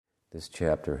This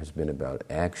chapter has been about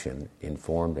action,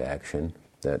 informed action,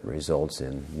 that results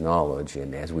in knowledge.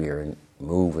 And as we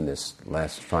move in this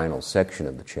last final section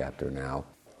of the chapter now,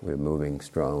 we're moving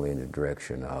strongly in the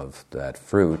direction of that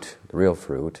fruit, the real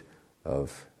fruit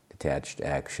of detached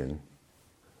action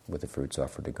with the fruits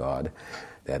offered to God,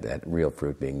 that real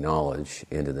fruit being knowledge,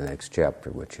 into the next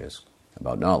chapter, which is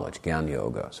about knowledge, Jnana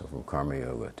Yoga. So from Karma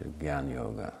Yoga to Jnana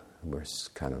Yoga. We're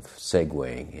kind of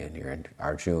segueing in here. And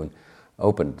Arjuna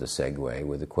opened the segue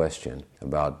with a question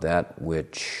about that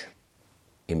which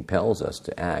impels us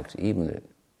to act, even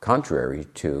contrary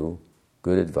to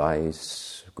good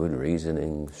advice, good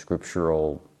reasoning,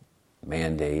 scriptural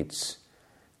mandates,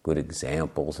 good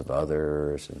examples of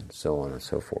others, and so on and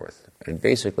so forth. And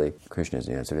basically, Krishna has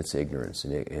answered, it's ignorance,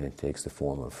 and it takes the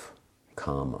form of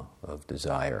kama, of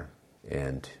desire,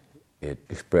 and it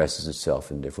expresses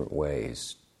itself in different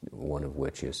ways, one of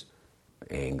which is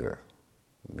anger,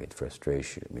 it means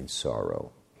frustration, it means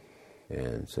sorrow.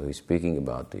 And so he's speaking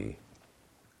about the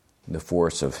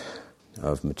force of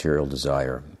material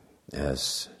desire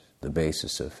as the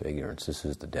basis of ignorance. This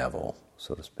is the devil,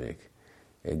 so to speak.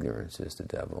 Ignorance is the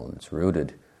devil,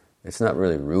 and it's not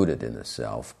really rooted in the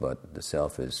self, but the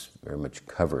self is very much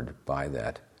covered by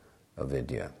that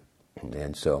avidya.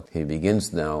 And so he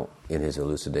begins now in his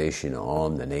elucidation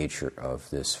on the nature of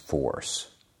this force.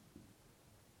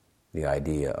 The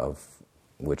idea of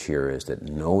which here is that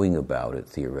knowing about it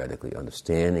theoretically,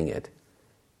 understanding it,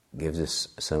 gives us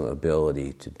some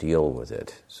ability to deal with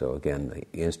it. So again, the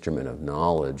instrument of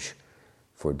knowledge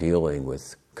for dealing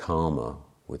with kama,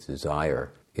 with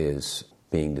desire, is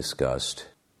being discussed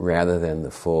rather than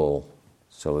the full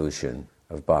solution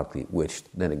of bhakti, which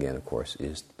then again, of course,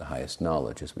 is the highest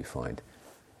knowledge, as we find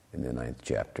in the 9th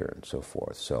chapter and so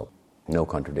forth. So no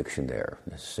contradiction there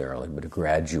necessarily, but a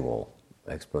gradual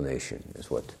explanation is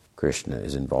what Krishna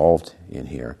is involved in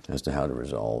here as to how to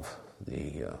resolve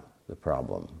the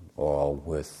problem, all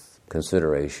with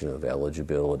consideration of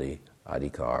eligibility,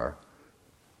 adhikar,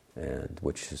 and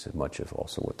which is much of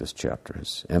also what this chapter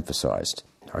has emphasized.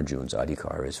 Arjuna's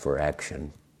adhikar is for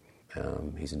action.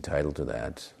 He's entitled to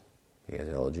that. He has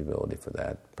eligibility for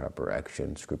that, proper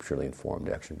action, scripturally informed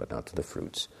action, but not to the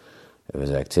fruits of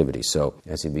his activity. So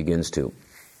as he begins to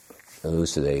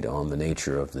elucidate on the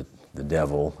nature of the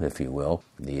devil, if you will,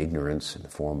 the ignorance in the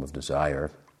form of desire,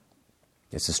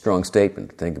 it's a strong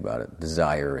statement. Think about it.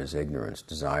 Desire is ignorance.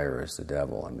 Desire is the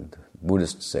devil. I mean,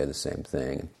 Buddhists say the same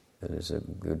thing. There's a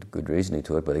good reasoning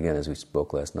to it. But again, as we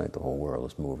spoke last night, the whole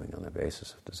world is moving on the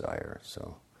basis of desire.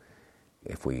 So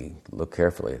if we look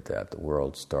carefully at that, the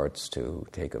world starts to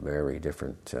take a very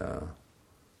different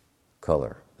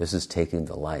color. This is taking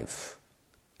the life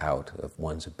out of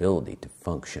one's ability to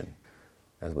function,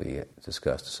 as we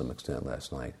discussed to some extent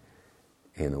last night,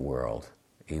 in the world,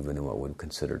 even in what we would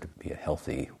consider to be a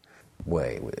healthy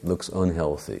way. It looks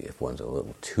unhealthy if one's a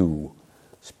little too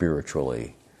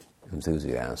spiritually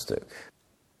enthusiastic.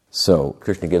 So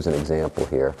Krishna gives an example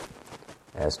here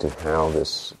as to how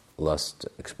this lust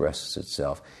expresses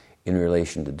itself in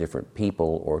relation to different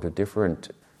people or to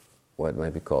different, what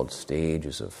might be called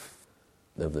stages of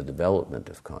the development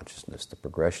of consciousness, the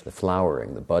progression, the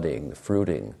flowering, the budding, the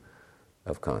fruiting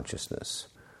of consciousness.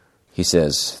 He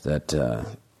says that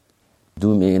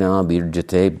Dumena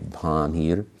birjate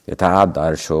bhanhir yata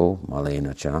darsho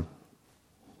malena cha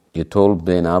yatol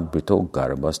bena brito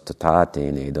garbas tata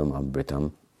tenedam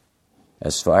abritam.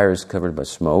 As fire is covered by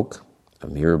smoke, a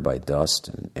mirror by dust,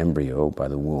 and an embryo by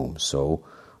the womb, so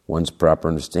one's proper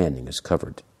understanding is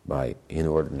covered by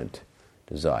inordinate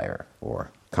desire,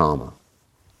 or kama.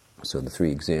 So the three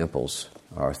examples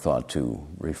are thought to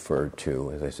refer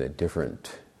to, as I said,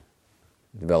 different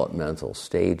developmental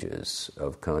stages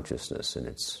of consciousness in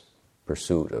its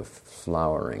pursuit of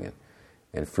flowering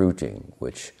and fruiting,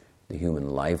 which the human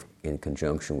life in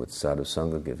conjunction with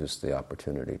sadhusanga gives us the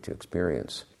opportunity to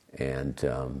experience. And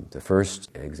the first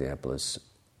example is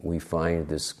we find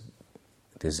this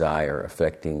desire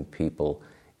affecting people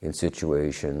in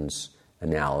situations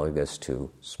analogous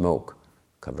to smoke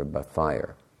covered by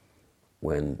fire.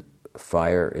 When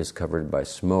fire is covered by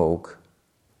smoke,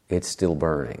 it's still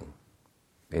burning.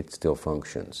 It still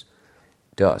functions.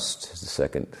 Dust is the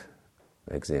second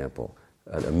example.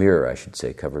 A mirror, I should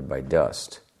say, covered by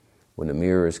dust. When a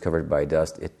mirror is covered by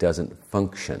dust, it doesn't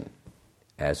function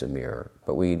as a mirror,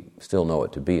 but we still know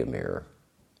it to be a mirror.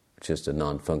 It's just a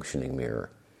non-functioning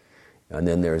mirror. And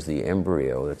then there's the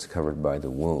embryo that's covered by the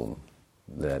womb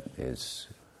that is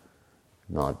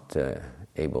not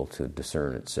able to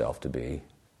discern itself to be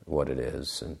what it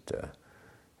is, and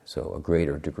so a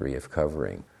greater degree of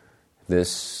covering.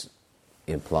 This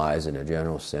implies, in a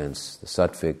general sense, the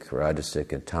sattvic,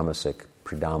 rajasic, and tamasic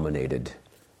predominated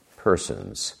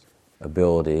person's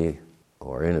ability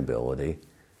or inability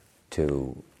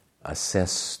to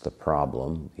assess the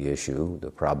problem, the issue,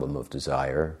 the problem of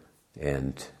desire,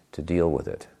 and to deal with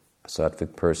it. A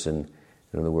sattvic person,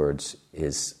 in other words,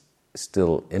 is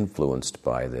still influenced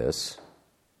by this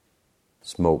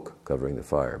smoke covering the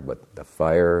fire, but the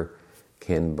fire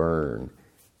can burn,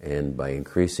 and by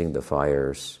increasing the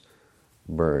fire's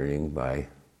burning by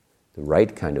the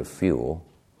right kind of fuel,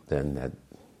 then that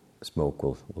smoke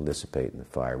will dissipate and the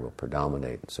fire will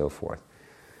predominate and so forth.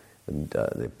 And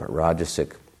the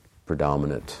rajasic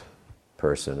predominant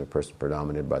person, a person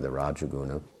predominated by the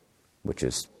rajaguna, which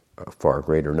is a far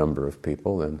greater number of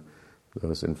people than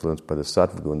those influenced by the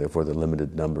sattvic guna, therefore the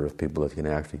limited number of people that can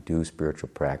actually do spiritual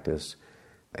practice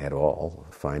at all,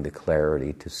 find the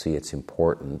clarity to see its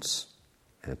importance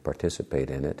and participate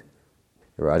in it.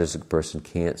 The rajasic person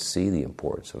can't see the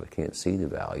importance of it, can't see the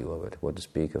value of it, what to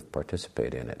speak of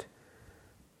participate in it.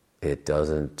 It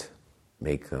doesn't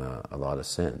make a lot of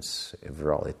sense.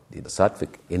 Overall, the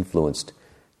sattvic-influenced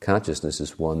consciousness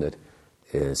is one that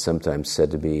is sometimes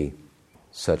said to be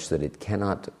such that it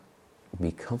cannot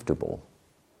be comfortable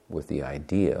with the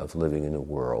idea of living in a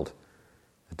world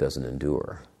that doesn't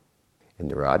endure. And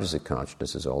the rajasic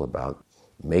consciousness is all about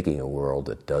making a world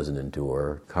that doesn't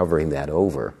endure, covering that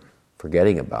over,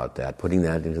 forgetting about that, putting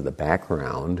that into the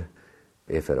background,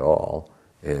 if at all,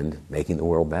 and making the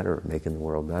world better,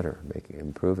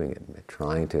 improving it,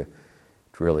 trying to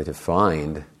really to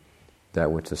find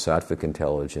that which the sattvic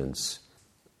intelligence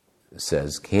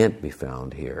says can't be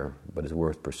found here, but is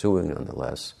worth pursuing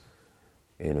nonetheless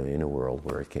in a world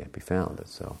where it can't be found.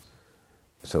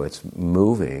 So it's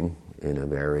moving in a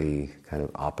very kind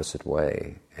of opposite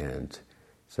way, and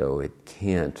so it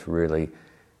can't really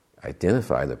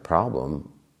identify the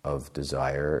problem of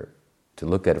desire. To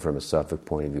look at it from a sattvic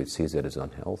point of view, it sees it as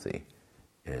unhealthy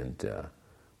and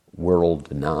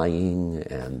world-denying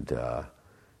and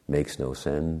makes no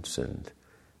sense, and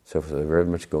so forth. They're very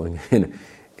much going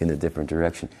in a different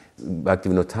direction.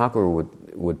 Bhaktivinoda Thakur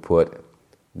would put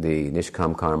the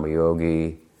Nishkam Karma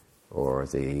Yogi or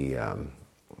the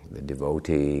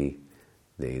devotee,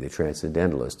 the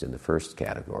transcendentalist in the first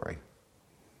category.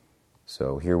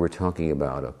 So here we're talking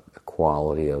about a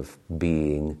quality of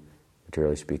being,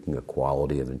 materially speaking, a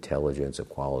quality of intelligence, a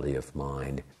quality of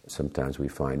mind. Sometimes we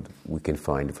can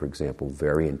find, for example,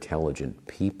 very intelligent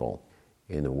people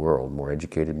in the world, more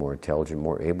educated, more intelligent,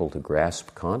 more able to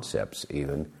grasp concepts,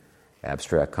 even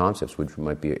abstract concepts, which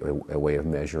might be a way of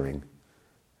measuring,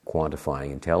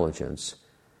 quantifying intelligence,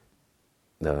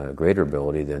 greater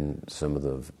ability than some of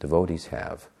the devotees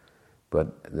have.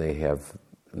 But they have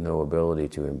no ability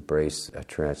to embrace a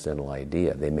transcendental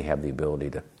idea. They may have the ability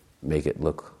to make it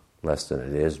look less than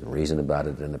it is and reason about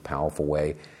it in a powerful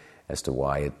way as to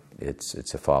why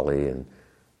it's a folly and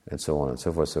so on and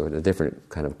so forth. So a different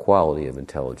kind of quality of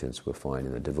intelligence we'll find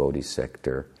in the devotee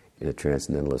sector, in the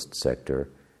transcendentalist sector,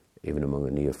 even among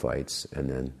the neophytes, and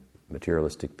then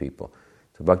materialistic people.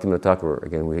 So Bhaktivinoda Thakur,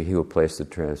 again, he will place the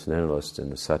transcendentalist in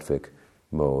the sattvic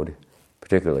mode.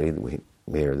 Particularly, we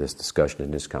hear this discussion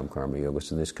in Nishkam Karma Yoga.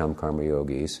 So Nishkam Karma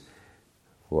Yogis,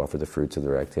 who offer the fruits of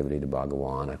their activity to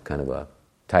Bhagavan, a kind of a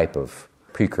type of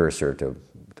precursor to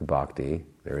bhakti.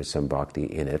 There is some bhakti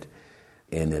in it.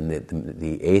 And then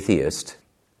the atheist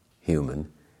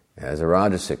human as a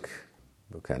rajasic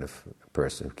kind of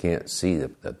person who can't see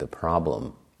that the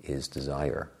problem is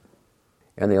desire.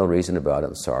 And they'll reason about it,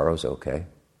 and sorrow's okay.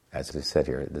 As I said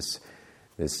here, this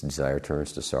desire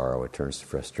turns to sorrow, it turns to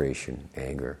frustration,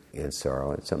 anger, and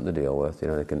sorrow. It's something to deal with.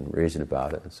 They can reason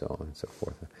about it, and so on and so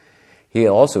forth. He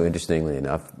also, interestingly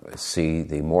enough, see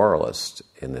the moralist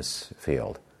in this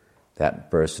field. That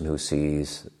person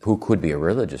who could be a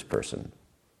religious person.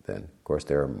 Then, of course,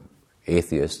 there are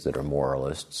atheists that are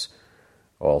moralists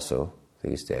also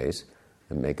these days,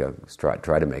 and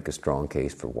try to make a strong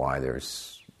case for why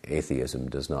atheism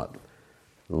does not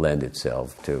lend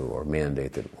itself to or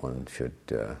mandate that one should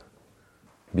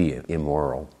be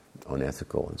immoral,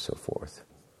 unethical, and so forth.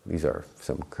 These are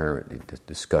some current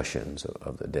discussions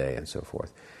of the day and so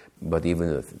forth. But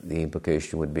even the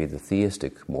implication would be the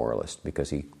theistic moralist, because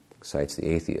he cites the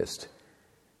atheist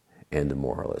and the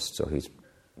moralist. So he's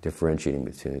differentiating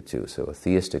between the two. So a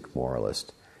theistic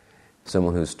moralist,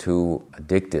 someone who's too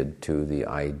addicted to the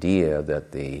idea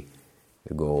that the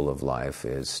goal of life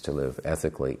is to live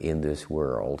ethically in this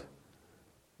world,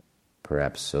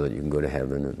 perhaps so that you can go to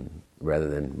heaven, and rather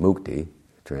than mukti,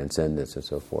 transcendence and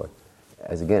so forth.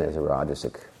 As a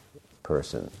rajasic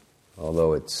person,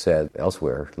 although it's said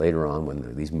elsewhere, later on,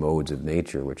 when these modes of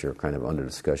nature, which are kind of under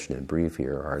discussion in brief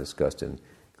here, are discussed in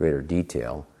greater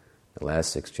detail, the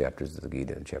last 6 chapters of the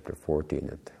Gita, in chapter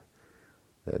 14,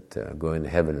 that going to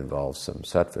heaven involves some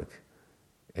sattvic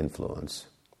influence.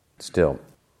 Still,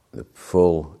 the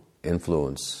full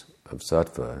influence of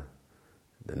sattva,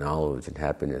 the knowledge and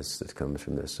happiness that comes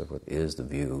from this, is the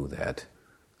view that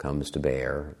comes to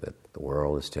bear, that the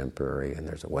world is temporary and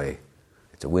there's a way.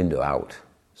 It's a window out,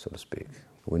 so to speak,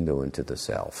 a window into the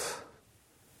self.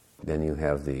 Then you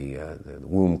have the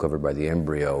womb covered by the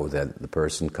embryo, that the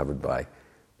person covered by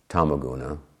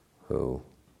tamaguna, who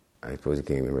I suppose he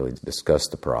can't even really discuss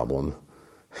the problem,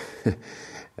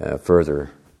 further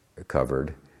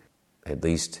covered. At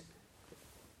least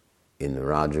in the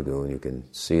Rajagun, you can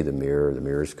see the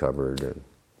mirror's covered, and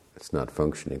it's not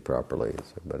functioning properly,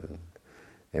 but an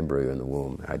embryo in the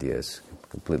womb, the idea is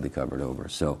completely covered over.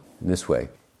 So, in this way,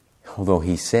 although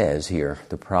he says here,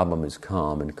 the problem is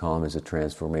calm, and calm is a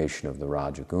transformation of the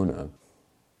Rajaguna,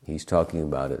 he's talking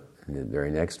about it in the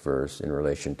very next verse in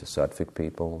relation to sattvic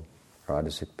people,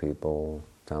 rajasic people,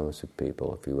 tamasic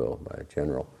people, if you will, by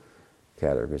general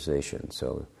categorization.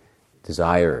 So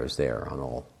desire is there on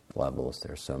all levels.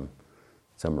 There's some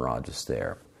rajas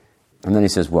there. And then he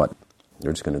says what?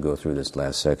 We're just going to go through this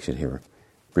last section here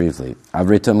briefly.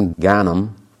 Avritam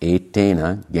gyanam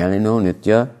etena gyanino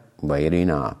nitya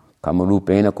vairina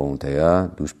kamarupena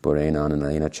kontaya dushparena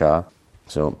ananayana cha.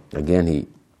 So again he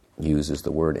uses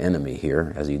the word enemy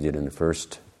here, as he did in the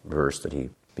first verse that he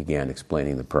began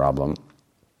explaining the problem.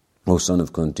 O son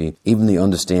of Kunti, even the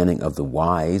understanding of the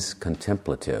wise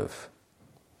contemplative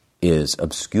is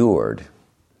obscured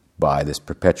by this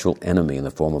perpetual enemy in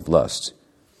the form of lust,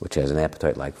 which has an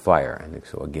appetite like fire. And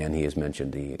so again he has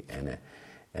mentioned an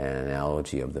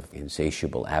analogy of the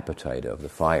insatiable appetite of the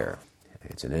fire.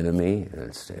 It's an enemy, and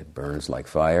it burns like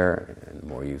fire, and the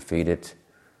more you feed it,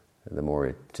 the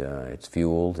more it's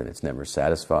fueled, and it's never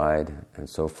satisfied, and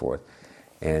so forth.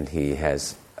 And he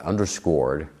has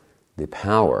underscored the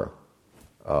power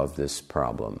of this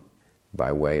problem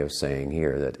by way of saying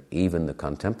here that even the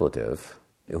contemplative,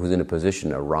 who's in a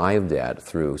position arrived at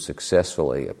through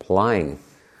successfully applying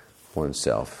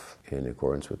oneself in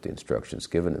accordance with the instructions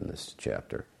given in this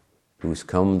chapter, who's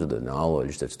come to the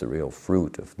knowledge that's the real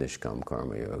fruit of Nishkam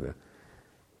Karma Yoga,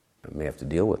 may have to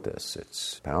deal with this.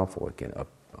 It's powerful. It can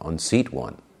unseat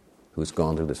one who's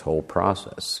gone through this whole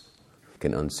process. It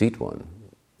can unseat one.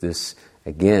 This,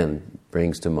 again,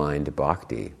 brings to mind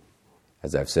bhakti.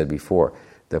 As I've said before,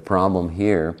 the problem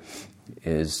here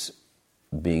is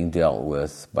being dealt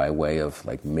with by way of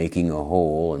like making a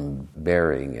hole and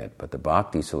burying it. But the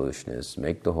bhakti solution is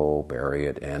make the hole, bury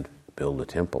it, and build a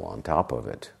temple on top of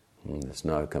it. It's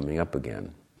not coming up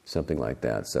again. Something like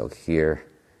that. So here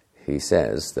he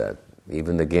says that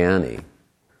even the jnani,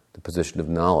 the position of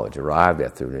knowledge arrived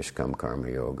at through Nishkam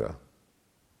Karma Yoga,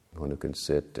 one who can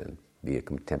sit and be a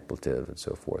contemplative and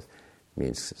so forth,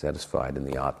 means satisfied in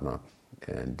the Atma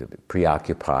and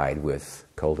preoccupied with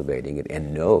cultivating it,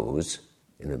 and knows,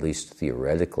 and at least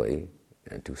theoretically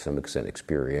and to some extent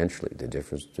experientially, the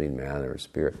difference between matter and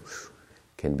spirit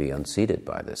can be unseated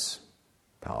by this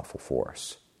powerful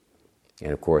force.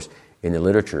 And of course, in the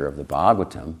literature of the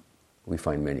Bhagavatam, we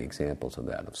find many examples of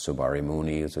that. Of Subari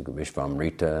Muni as a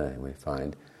Vishvamrita, and we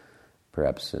find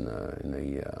perhaps in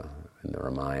the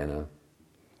Ramayana,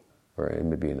 or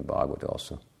maybe in the Bhagavad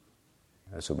also.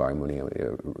 Subari Muni,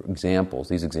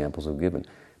 these examples are given.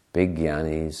 Big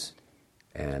jnanis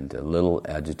and a little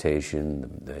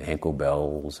agitation, the ankle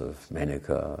bells of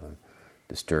Menaka,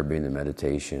 disturbing the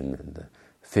meditation, and the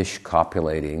fish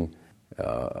copulating,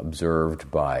 observed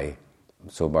by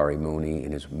Sobari Muni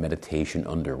in his meditation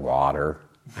underwater.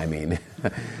 I mean,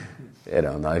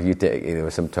 now if you take, there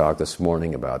was some talk this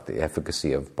morning about the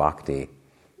efficacy of bhakti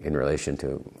in relation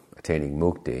to attaining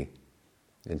mukti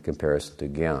in comparison to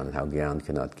gyan, and how gyan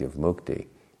cannot give mukti.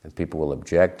 And people will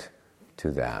object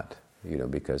to that,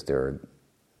 because there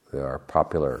are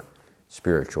popular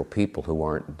spiritual people who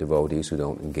aren't devotees, who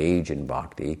don't engage in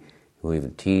bhakti, who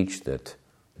even teach that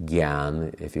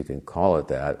gyan, if you can call it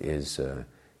that, is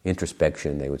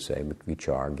introspection, they would say,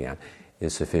 vichar, gyan,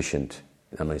 is sufficient,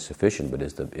 not only sufficient, but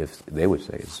if they would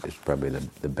say, is probably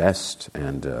the best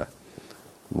and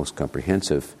most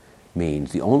comprehensive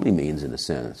means, the only means in a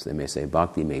sense. They may say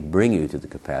bhakti may bring you to the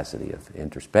capacity of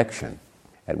introspection,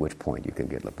 at which point you can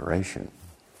get liberation.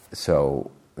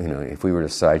 So, if we were to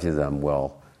say to them,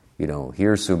 well,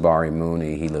 here's Subari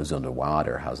Muni, he lives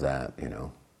underwater, how's that,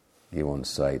 You want to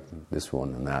cite this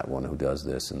one and that one who does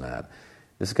this and that.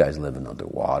 This guy's living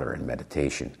underwater in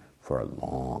meditation for a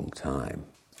long time.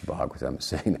 Bhagavatam is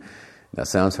saying that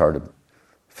sounds hard to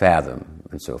fathom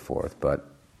and so forth. But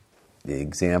the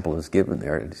example is given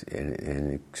there in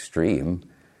an extreme,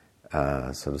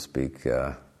 so to speak,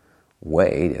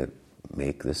 way to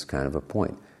make this kind of a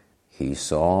point. He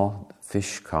saw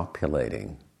fish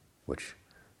copulating, which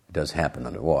does happen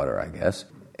underwater, I guess,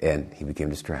 and he became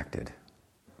distracted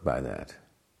by that.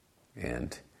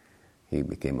 And he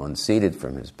became unseated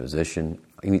from his position.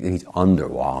 He's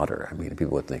underwater. I mean,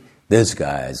 people would think, this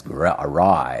guy's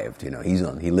arrived, he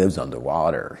lives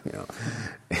underwater,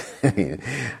 I mean,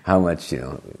 how much,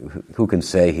 who can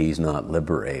say he's not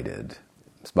liberated?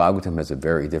 Bhagavatam has a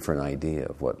very different idea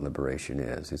of what liberation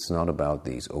is. It's not about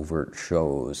these overt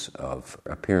shows of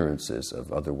appearances of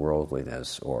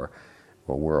otherworldliness or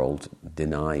world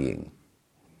denying.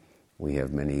 We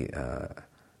have many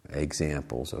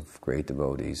examples of great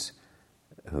devotees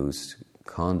whose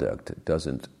conduct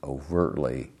isn't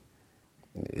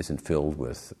filled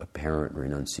with apparent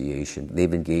renunciation.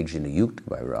 They've engaged in a yukta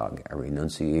vairagya, a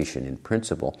renunciation in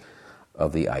principle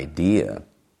of the idea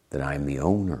that I'm the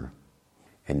owner.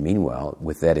 And meanwhile,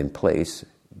 with that in place,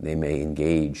 they may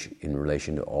engage in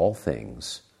relation to all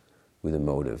things with a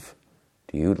motive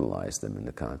to utilize them in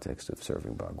the context of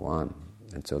serving Bhagwan.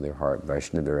 And so their heart,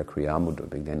 Vaishnavira Kriyamuddha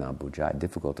Vignana Bhujai,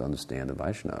 difficult to understand the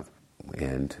Vaishnava.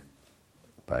 And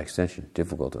by extension,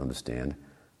 difficult to understand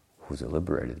who's a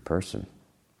liberated person.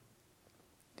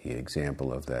 The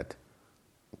example of that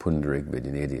Pundarik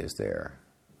Vidyanidhi is there.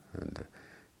 And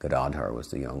Gadadhar was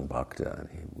the young bhakta, and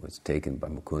he was taken by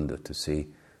Mukunda to see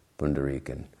Pundarik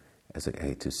and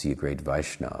to see a great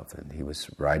Vaishnava, and he was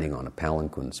riding on a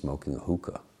palanquin smoking a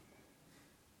hookah.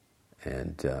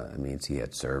 And it means he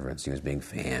had servants, he was being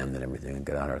fanned and everything, and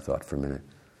Gadadhar thought for a minute,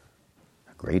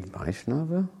 a great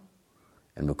Vaishnava?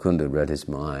 And Mukunda read his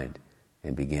mind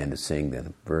and began to sing then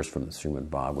a verse from the Srimad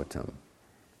Bhagavatam.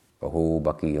 Baho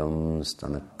Bhakiyam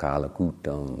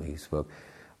Stanakalakutam. He spoke,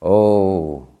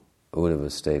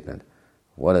 Uddhava's statement,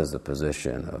 what is the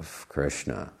position of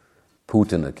Krishna?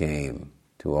 Putana came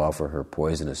to offer her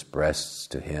poisonous breasts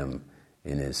to him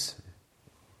in his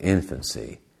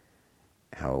infancy.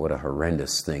 What a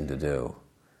horrendous thing to do,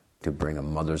 to bring a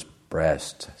mother's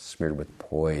breast smeared with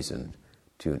poison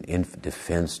to an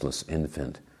defenseless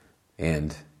infant.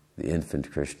 And the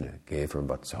infant Krishna gave her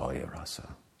Vatsalya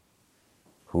Rasa.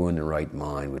 Who in the right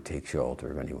mind would take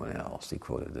shelter of anyone else? He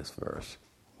quoted this verse.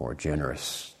 More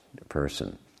generous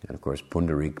person. And of course,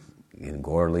 Pundarik in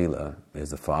Gaur Leela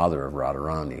is the father of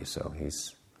Radharani, so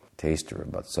he's a taster of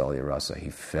Vatsalya Rasa. He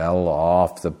fell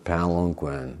off the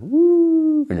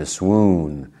palanquin, in a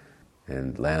swoon,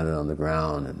 and landed on the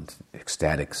ground, and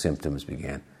ecstatic symptoms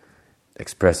began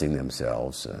expressing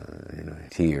themselves,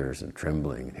 tears and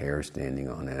trembling, and hair standing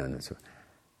on end. And so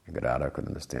Gadadhar could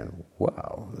understand,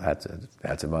 wow, that's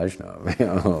a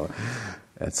Vaishnava.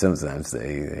 And sometimes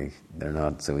they're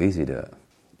not so easy to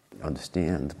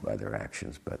understand by their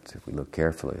actions, but if we look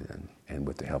carefully and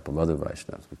with the help of other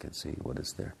Vaishnavas, we can see what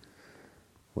is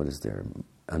their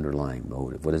underlying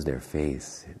motive, what is their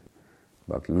faith.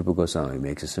 Bhakti Rupa Goswami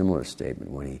makes a similar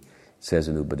statement when he says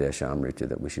in Upadeshamrita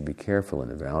that we should be careful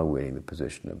in evaluating the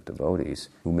position of devotees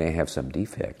who may have some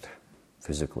defect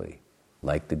physically.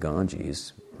 Like the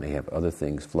Ganges, may have other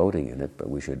things floating in it, but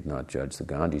we should not judge the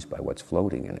Ganges by what's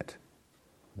floating in it,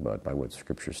 but by what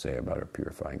scriptures say about our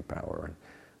purifying power. And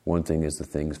one thing is the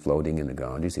things floating in the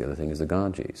Ganges, the other thing is the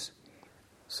Ganges.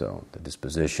 So the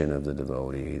disposition of the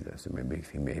devotee, maybe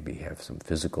he maybe have some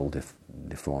physical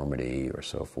deformity or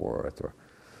so forth, or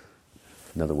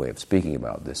another way of speaking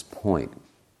about this point,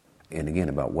 and again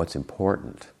about what's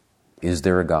important. Is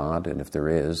there a God? And if there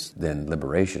is, then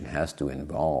liberation has to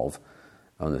involve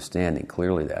understanding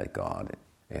clearly that God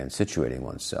and situating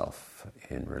oneself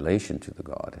in relation to the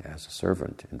God as a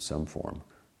servant in some form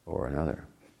or another.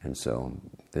 And so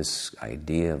this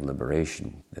idea of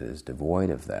liberation that is devoid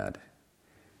of that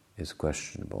is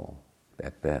questionable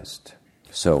at best.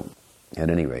 So, at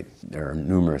any rate, there are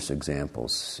numerous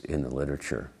examples in the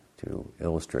literature to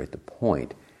illustrate the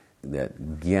point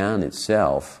that Gyan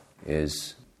itself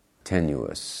is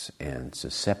tenuous and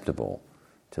susceptible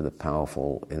to the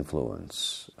powerful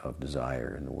influence of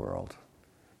desire in the world.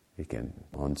 It can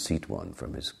unseat one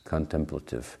from his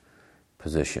contemplative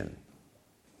position.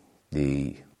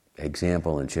 The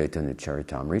example in Chaitanya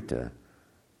Charitamrita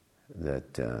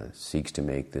that seeks to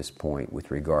make this point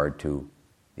with regard to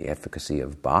the efficacy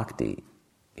of bhakti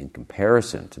in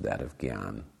comparison to that of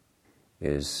Gyan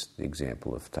is the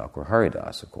example of Thakur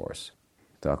Haridas, of course.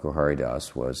 Thakur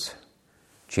Haridas was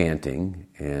chanting,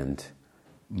 and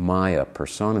Maya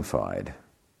personified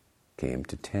came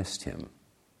to test him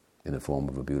in the form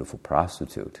of a beautiful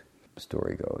prostitute. the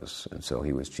story goes. And so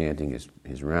he was chanting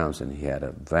his rounds, and he had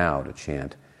a vow to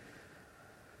chant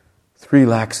 3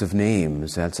 lakhs of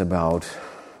names. That's about,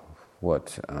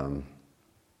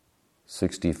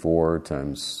 64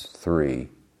 times 3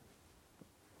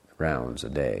 rounds a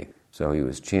day. So he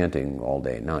was chanting all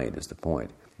day and night is the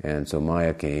point. And so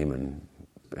Maya came, and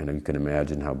you can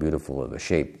imagine how beautiful of a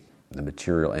shape the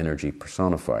material energy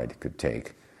personified could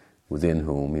take, within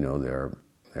whom, there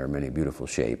are many beautiful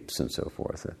shapes and so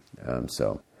forth.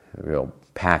 So a real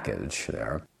package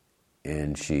there.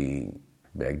 And she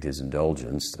begged his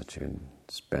indulgence that he'd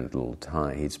spend a little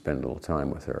time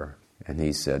with her. And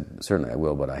he said, certainly I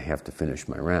will, but I have to finish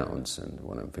my rounds, and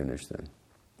when I'm finished, then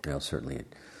I'll certainly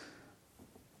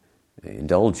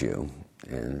indulge you.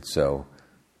 And so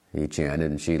he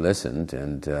chanted, and she listened,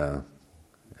 and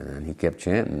then he kept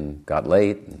chanting, got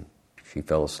late, and she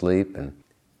fell asleep, and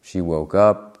she woke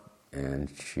up, and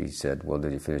she said, well,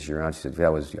 did you finish your rounds? She said,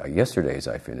 that was yesterday's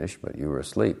I finished, but you were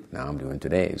asleep. Now I'm doing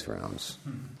today's rounds.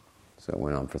 So it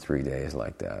went on for 3 days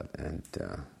like that, and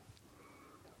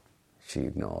she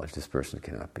acknowledged this person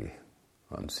cannot be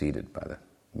unseated by the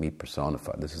me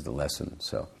personified. This is the lesson.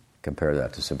 So compare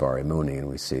that to Sabari Muni, and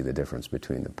we see the difference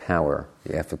between the power,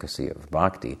 the efficacy of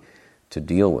bhakti to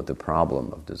deal with the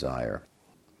problem of desire,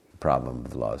 the problem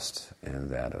of lust, and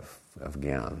that of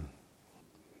jnana.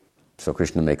 So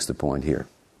Krishna makes the point here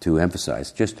to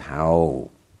emphasize just how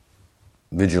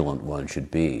vigilant one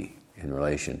should be in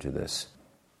relation to this.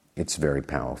 It's very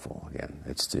powerful. Again,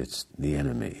 it's the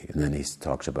enemy, and then he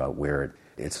talks about where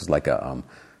it's like a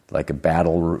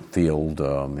battlefield.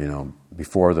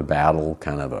 Before the battle,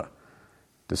 kind of a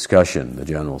discussion. The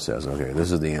general says, "Okay,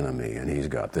 this is the enemy, and he's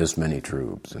got this many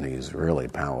troops, and he's really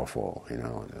powerful."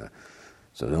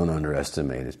 So don't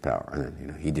underestimate his power. And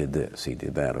then he did this, he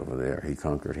did that over there, he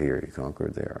conquered here, he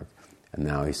conquered there, and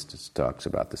now he talks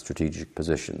about the strategic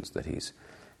positions that he's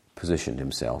positioned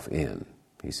himself in.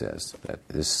 He says that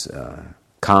this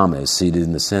kama is seated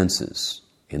in the senses,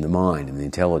 in the mind, in the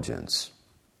intelligence.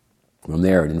 From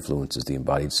there it influences the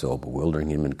embodied soul, bewildering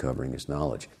him and covering his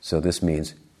knowledge. So this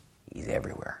means he's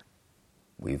everywhere.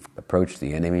 We've approached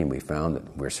the enemy and we found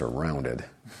that we're surrounded.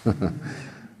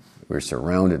 We're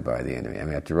surrounded by the enemy. I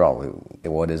mean, after all,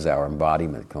 what is our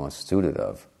embodiment constituted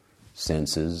of?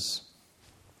 Senses,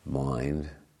 mind,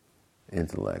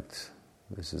 intellect.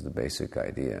 This is the basic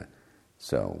idea.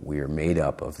 So we are made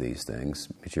up of these things,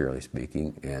 materially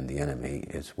speaking, and the enemy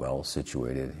is well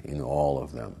situated in all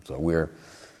of them. So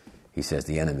he says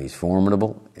the enemy is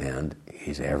formidable and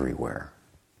he's everywhere.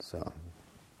 So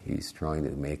he's trying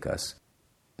to make us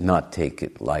not take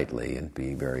it lightly and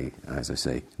be very, as I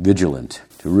say, vigilant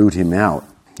to root him out.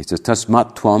 He says,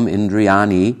 Tasmat tvam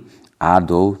indriyani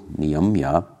ado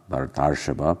niyamya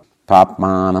bhartarshava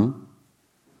papmanam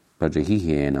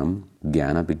prajahihenam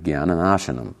jnana vijnana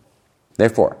nashanam.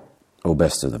 Therefore, O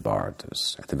best of the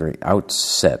Bhartas, at the very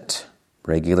outset,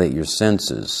 regulate your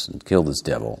senses and kill this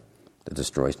devil that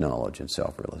destroys knowledge and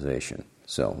self-realization.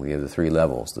 So we have the 3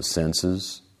 levels, the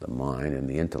senses, the mind, and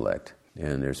the intellect.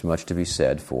 And there's much to be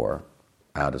said for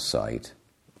out of sight,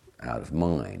 out of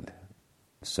mind.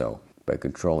 So by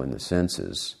controlling the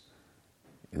senses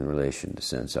in relation to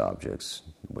sense objects,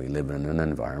 we live in an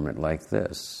environment like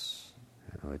this.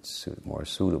 It's more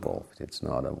suitable. It's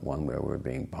not one where we're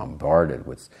being bombarded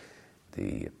with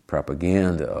the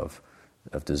propaganda of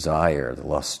desire, the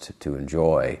lust to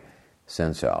enjoy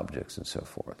sense objects and so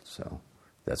forth. So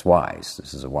that's wise.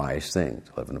 This is a wise thing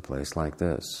to live in a place like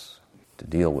this, to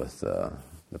deal with the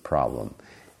problem.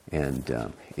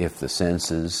 And if the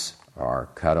senses are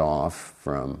cut off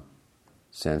from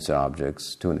sense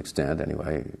objects, to an extent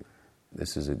anyway,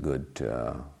 this is a good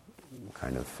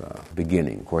kind of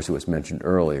beginning. Of course, it was mentioned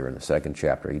earlier in the 2nd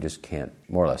chapter, you just can't,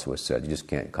 more or less was said, you just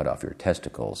can't cut off your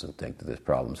testicles and think that this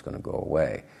problem's going to go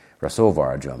away.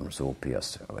 Rasovarjam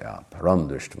rasopiyasya param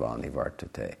drishtva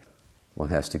nivartate. One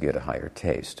has to get a higher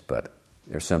taste, but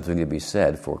there's something to be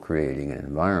said for creating an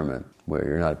environment where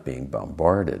you're not being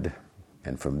bombarded,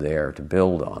 and from there to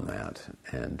build on that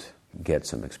and get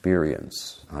some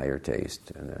experience, higher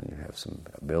taste, and then you have some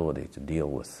ability to deal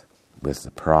with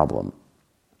the problem.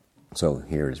 So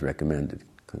here is recommended,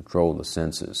 control the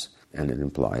senses, and it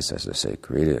implies, as I say,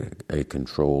 create a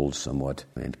controlled, somewhat,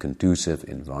 and conducive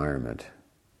environment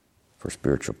for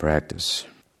spiritual practice.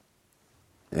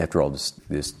 After all,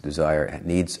 this desire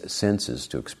needs senses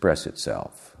to express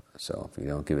itself. So if you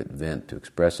don't give it vent to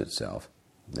express itself,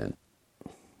 then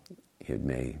it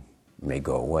may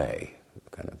go away,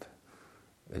 kind of,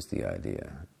 is the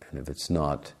idea. And if it's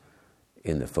not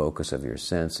in the focus of your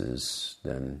senses,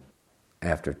 then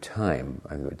after time,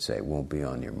 I would say, it won't be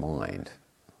on your mind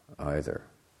either.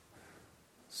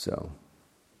 So,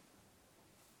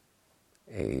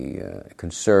 a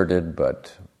concerted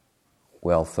but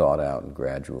well thought out and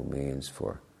gradual means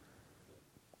for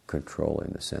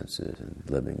controlling the senses and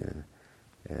living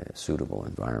in a suitable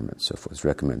environment. So forth is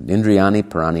recommended. Indriyani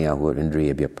praniyahur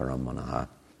indriyabhya param manaha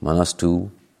manastu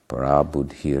para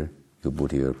buddhir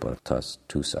yubudhir paratas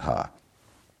tu saha.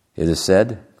 It is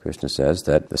said, Krishna says,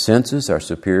 that the senses are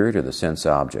superior to the sense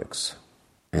objects,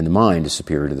 and the mind is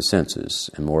superior to the senses,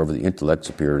 and moreover the intellect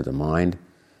superior to the mind,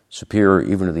 superior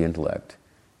even to the intellect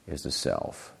is the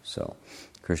self. So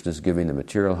Krishna is giving the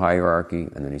material hierarchy,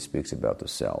 and then he speaks about the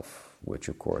self, which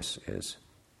of course is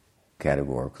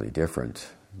categorically different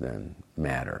than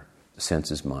matter. The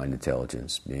senses, mind,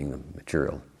 intelligence being the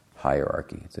material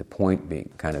hierarchy. The point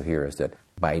being kind of here is that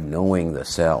by knowing the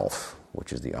self,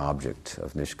 which is the object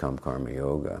of Nishkam Karma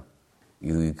Yoga,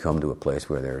 you come to a place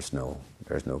where there's no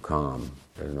calm,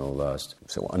 there's no lust.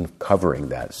 So uncovering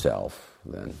that self,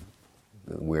 then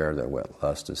where the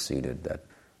lust is seated, that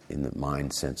in the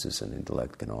mind, senses, and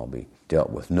intellect can all be dealt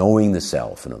with. Knowing the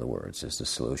self, in other words, is the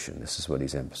solution. This is what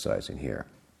he's emphasizing here.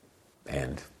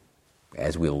 And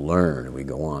as we'll learn, and we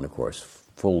go on, of course,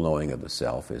 full knowing of the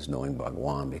self is knowing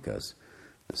Bhagavan, because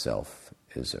the self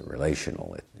is a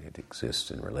relational. It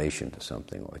exists in relation to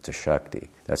something. It's a Shakti.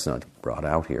 That's not brought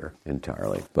out here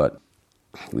entirely, but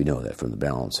we know that from the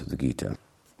balance of the Gita.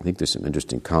 I think there's some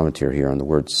interesting commentary here on the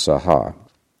word saha.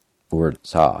 The word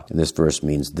sa in this verse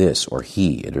means this or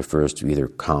he. It refers to either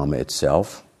Kama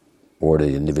itself or to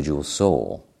the individual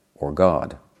soul or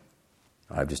God.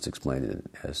 I've just explained it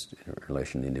as in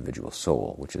relation to the individual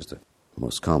soul, which is the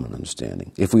most common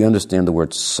understanding. If we understand the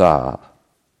word sa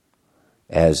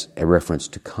as a reference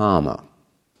to Kama,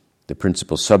 the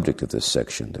principal subject of this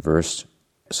section, the verse,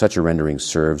 such a rendering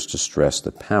serves to stress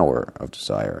the power of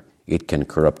desire. It can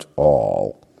corrupt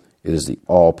all. It is the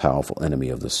all-powerful enemy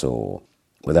of the soul.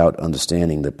 Without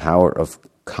understanding the power of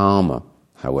Kama,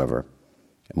 however,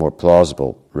 a more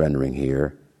plausible rendering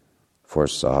here for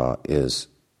Saha is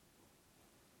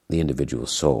the individual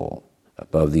soul.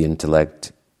 Above the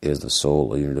intellect is the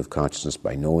soul, a unit of consciousness.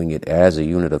 By knowing it as a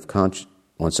unit of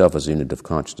oneself as a unit of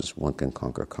consciousness, one can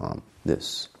conquer Kam.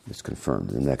 This is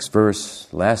confirmed in the next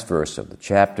verse, last verse of the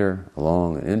chapter, a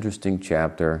long and interesting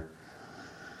chapter.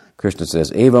 Krishna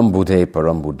says, Evam buddhe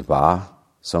param buddha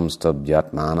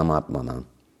samstabhyat manamatmana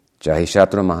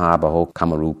jahishatra mahabaho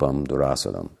kamarupam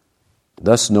durasadam.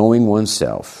 Thus knowing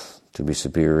oneself to be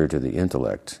superior to the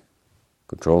intellect,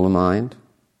 control the mind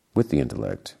with the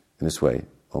intellect. In this way,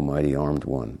 O mighty armed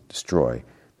one, destroy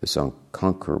this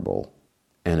unconquerable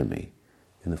enemy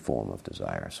in the form of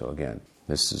desire. So again,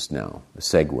 this is now the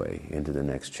segue into the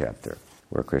next chapter,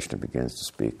 where Krishna begins to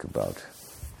speak about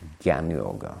Jnana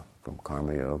Yoga, from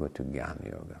Karma Yoga to Jnana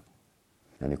Yoga.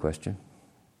 Any question?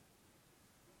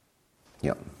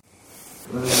 Yeah.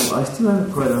 I still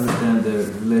haven't quite understand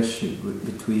the relationship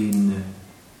between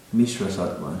Mishra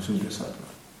Sattva and Sudra Sattva.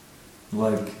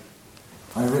 Like,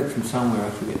 I read from somewhere, I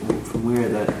forget from where,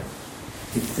 that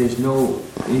if there's no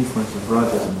influence of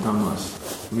Rajas and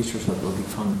Tamas, Mishra Sattva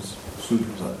becomes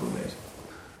Sudra Sattva based.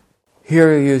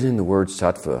 Here you're using the word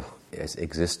sattva as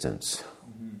existence,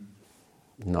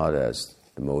 not as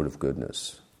the mode of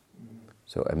goodness.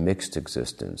 So a mixed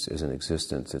existence is an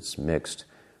existence that's mixed,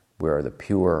 where the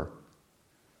pure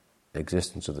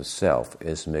existence of the self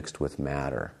is mixed with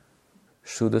matter.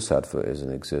 Shuddha sattva is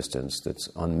an existence that's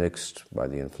unmixed by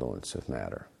the influence of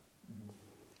matter.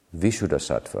 Vishuddha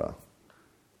sattva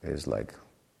is like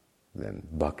then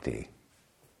bhakti,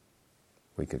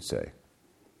 we could say.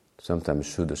 Sometimes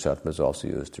Shuddha sattva is also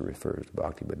used to refer to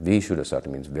bhakti, but Vishuddha sattva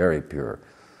means very pure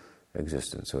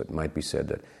existence. So it might be said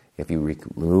that if you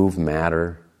remove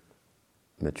matter,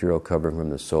 material covering from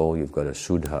the soul, you've got a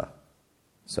Shuddha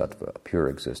sattva, a pure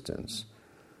existence.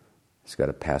 It's got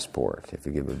a passport. If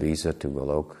you give a visa to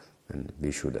Golok, then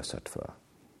Vishuddha sattva,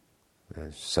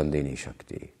 Sandhini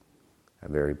Shakti, a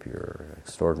very pure,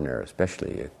 extraordinary,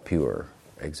 especially a pure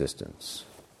existence,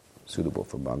 suitable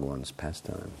for Bhagavan's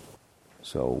pastime.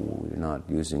 So we're not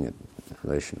using it in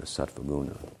relation to sattva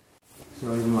guna.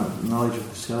 So even like knowledge of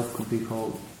the self could be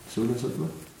called Shuddha Sattva?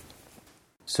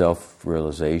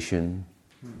 Self-realization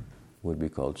would be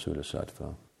called Shuddha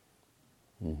sattva.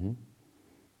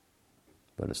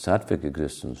 But a sattvic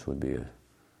existence would be a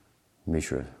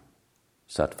Mishra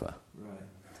sattva,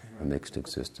 a mixed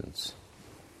existence.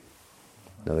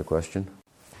 Another question?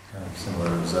 Kind of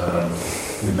similar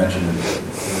as we mentioned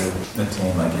that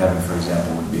attain like heaven, for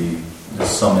example, would be there's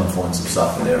some influence of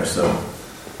sattva there, so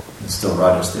there's still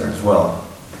rajas there as well,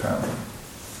 apparently.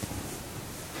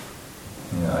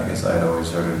 Yeah, I guess I had always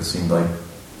heard it seemed like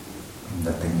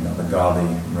that the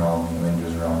godly realm,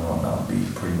 Indra's realm and whatnot would be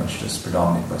pretty much just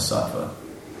predominated by sattva.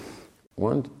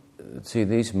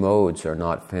 These modes are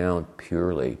not found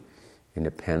purely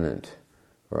independent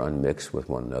or unmixed with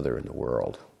one another in the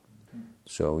world.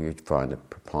 So you find a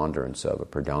preponderance of a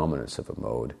predominance of a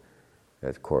mode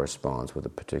that corresponds with a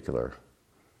particular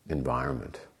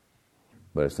environment.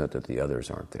 But it's not that the others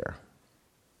aren't there.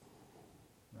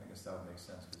 I guess that would make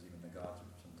sense because even the gods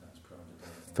are sometimes prone to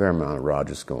that. Fair amount of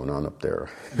rajas going on up there.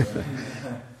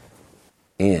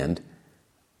 And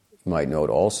you might note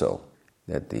also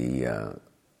that the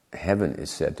heaven is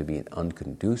said to be an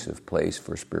unconducive place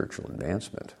for spiritual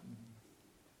advancement.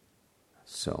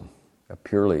 So a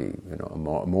purely, a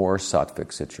more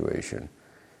sattvic situation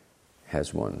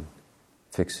has one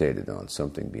fixated on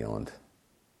something beyond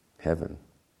heaven.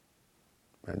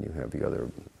 And you have the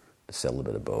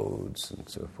celibate abodes and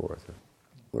so forth,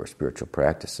 where spiritual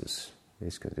practices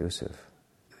is conducive.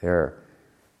 There,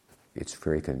 it's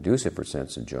very conducive for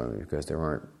sense enjoyment because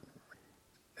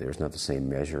there's not the same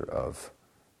measure of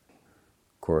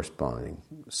corresponding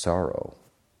sorrow.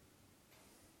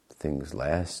 Things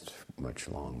last much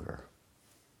longer.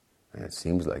 And it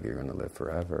seems like you're going to live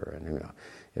forever. And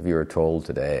if you were told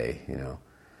today,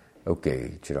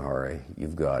 okay, Chidahari,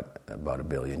 you've got about 1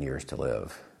 billion years to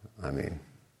live. I mean,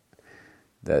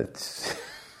 that's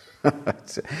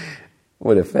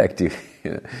would affect you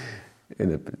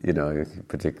in a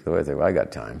particular way. I think, well, I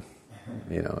got time.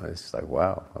 It's like,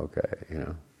 wow, okay,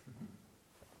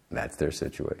 That's their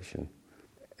situation.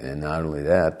 And not only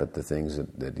that, but the things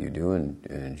that you do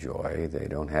enjoy, they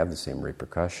don't have the same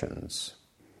repercussions.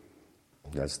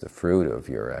 That's the fruit of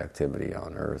your activity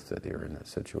on earth, that you're in a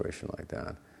situation like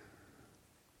that.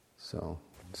 So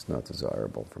it's not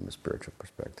desirable from a spiritual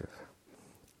perspective.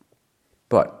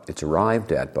 But it's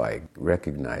arrived at by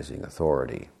recognizing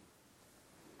authority.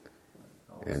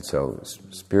 And so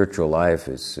spiritual life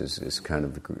is kind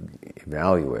of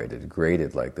evaluated,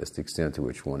 graded like this, the extent to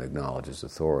which one acknowledges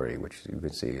authority, which you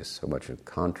can see is so much in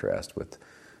contrast with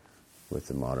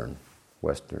the modern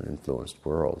Western-influenced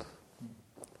world.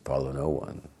 Follow no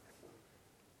one.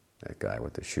 That guy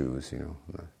with the shoes,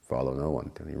 follow no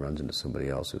one. And he runs into somebody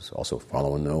else who's also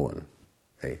following no one.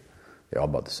 Hey, they're all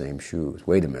about the same shoes.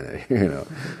 Wait a minute, we're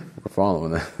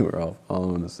following that. We're all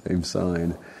following the same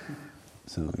sign.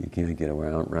 So you can't get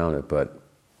around it. But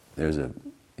there's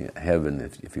heaven,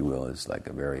 if you will, is like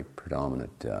a very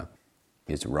predominant.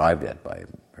 It's arrived at by a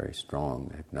very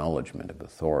strong acknowledgement of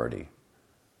authority.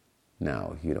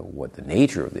 Now, what the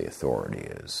nature of the authority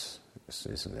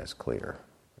isn't as clear,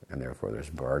 and therefore there's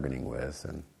bargaining with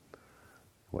and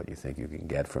what you think you can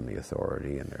get from the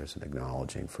authority, and there's an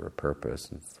acknowledging for a purpose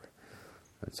and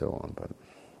so on. But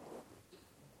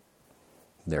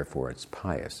therefore, it's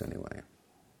pious anyway,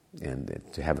 and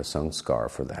to have a sanskar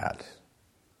for that,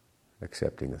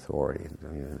 accepting authority,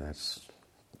 that's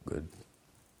good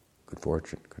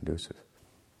fortune, conducive.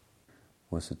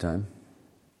 What's the time?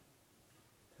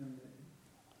 10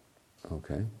 minutes.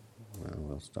 Okay. Well,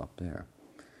 we'll stop there.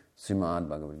 Srimad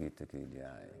Bhagavad-gita ki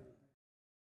jai.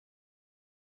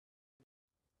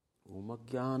 Om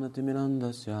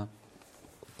Ajnanatimidandasya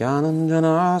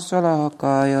Jnananjana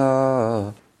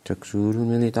Salakaya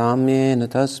Chakshurumilitam Yena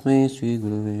Tasmai Sri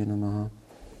Gurave Namaha.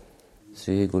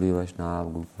 Sri Guru Vaishnava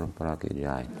Guru Parampara ki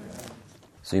jai.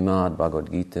 Srimad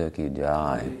Bhagavad-gita ki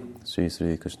jai. Sri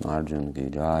Sri Krishna Arjuna ki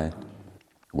jai.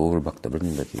 Gaur Bhakta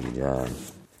Vrinda ki jai.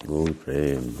 Gaur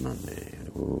Prem Nande.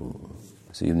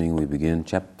 This evening we begin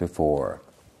chapter 4,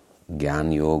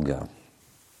 Gyan Yoga.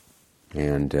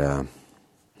 And there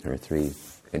are 3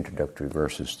 introductory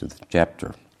verses to the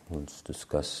chapter.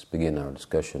 Let's begin our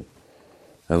discussion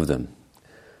of them.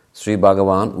 Sri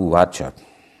Bhagavan Uvacha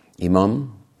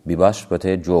Imam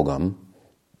Vivashvate Jogam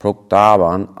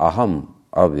Proktavan Aham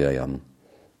Avyayam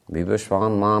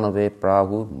Vivashvan Manave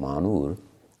Prahu Manur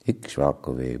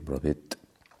Ikshvakave Brahit.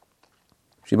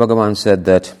 Sri Bhagavan said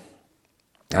that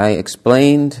I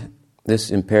explained this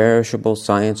imperishable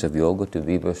science of yoga to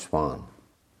Vivashvan.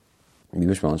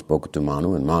 Vivashvan spoke it to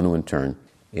Manu, and Manu in turn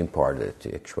imparted it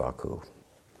to Ikshvaku.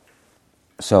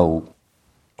 So,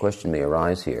 question may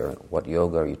arise here, what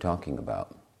yoga are you talking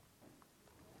about?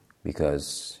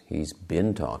 Because he's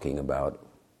been talking about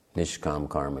Nishkam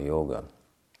Karma Yoga.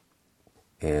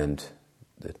 And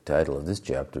the title of this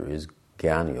chapter is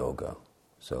Gyan Yoga.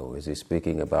 So is he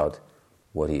speaking about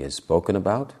what he has spoken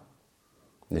about?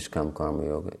 Nishkam Karma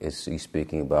Yoga? Is he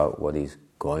speaking about what he's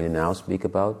going to now speak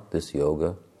about? This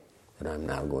yoga that I'm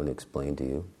now going to explain to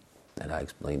you, that I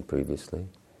explained previously?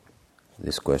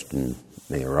 This question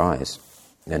may arise.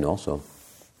 And also,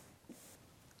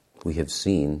 we have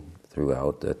seen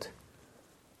throughout that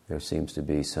there seems to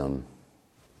be some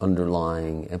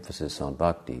underlying emphasis on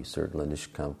bhakti. Certainly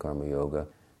Nishkam Karma Yoga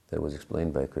that was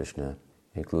explained by Krishna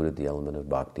included the element of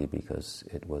bhakti because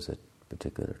it was a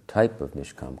particular type of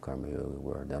Nishkam Karma Yoga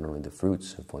where not only the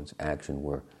fruits of one's action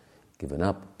were given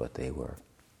up, but they were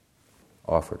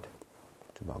offered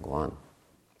to Bhagavan.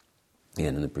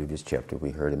 And in the previous chapter we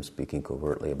heard him speaking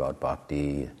covertly about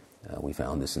bhakti. We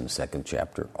found this in the second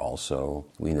chapter also.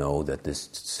 We know that this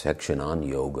section on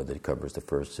yoga that covers the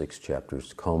first 6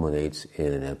 chapters culminates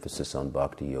in an emphasis on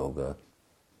bhakti yoga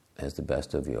as the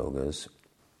best of yogas.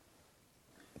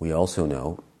 We also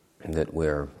know that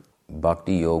where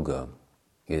bhakti yoga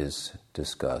is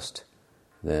discussed,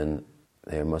 then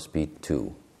there must be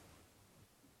 2.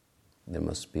 There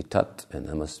must be tat and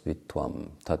there must be tvam.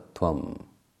 Tat tvam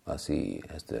asi,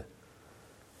 as the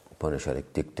Upanishadic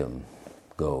dictum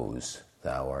goes,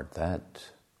 thou art that,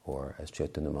 or as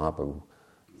Chaitanya Mahaprabhu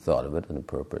thought of it, and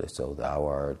appropriately so, thou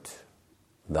art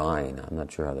thine. I'm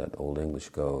not sure how that Old English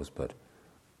goes, but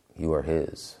you are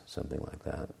his, something like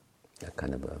that. That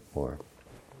kind of a more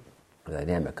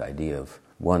dynamic idea of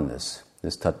oneness.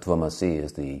 This Tattvamasi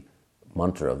is the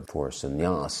mantra for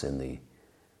sannyas in the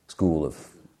school of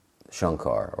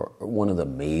Shankar, or one of the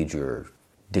major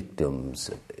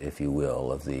dictums, if you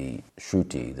will, of the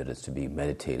Shruti that is to be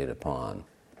meditated upon.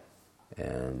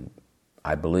 And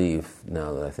I believe,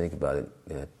 now that I think about it,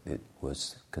 that it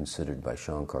was considered by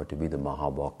Shankar to be the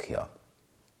Mahavakya,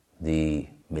 the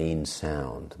main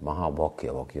sound.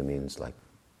 Mahavakya, Vakya means like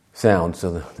sound,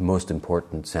 so the most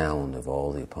important sound of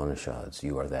all the Upanishads,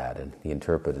 you are that. And he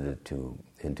interpreted it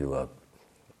into a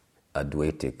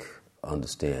Advaitic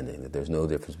understanding, that there's no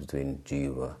difference between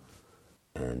Jiva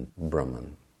and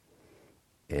Brahman.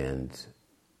 And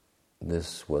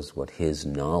this was what his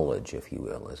knowledge, if you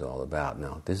will, is all about.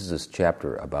 Now, this is this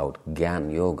chapter about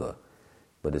Gyan Yoga,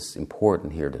 but it's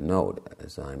important here to note,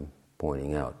 as I'm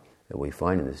pointing out, that we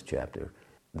find in this chapter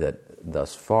that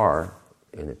thus far,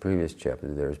 in the previous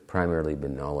chapter, there's primarily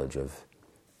been knowledge of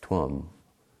Tvam,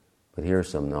 but here's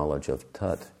some knowledge of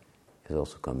Tat is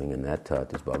also coming, and that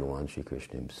Tat is Bhagavan Sri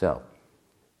Krishna himself.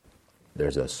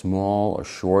 There's a small, or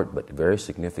short, but very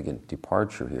significant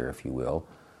departure here, if you will,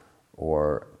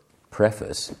 or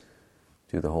preface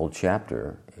to the whole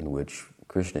chapter in which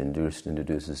Krishna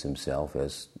introduces himself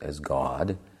as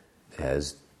God,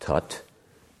 as Tat,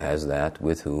 as that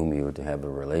with whom you are to have a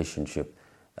relationship.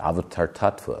 Avatar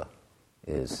Tattva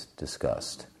is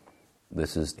discussed.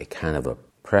 This is a kind of a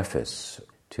preface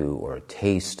to, or a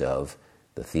taste of,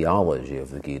 the theology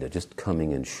of the Gita, just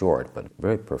coming in short, but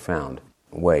very profound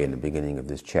way in the beginning of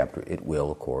this chapter. It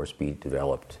will, of course, be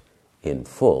developed in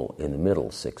full in the middle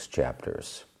 6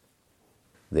 chapters.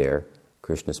 There,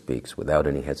 Krishna speaks without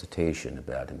any hesitation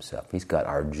about himself. He's got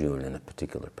Arjuna in a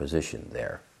particular position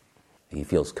there. He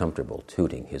feels comfortable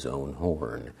tooting his own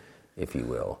horn, if you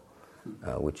will,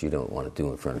 which you don't want to do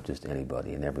in front of just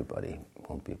anybody and everybody. It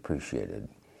won't be appreciated.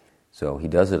 So he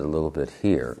does it a little bit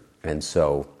here. And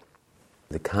so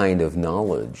the kind of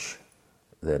knowledge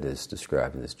that is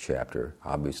described in this chapter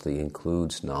obviously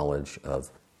includes knowledge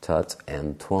of Tat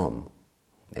and Tvam.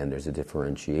 And there's a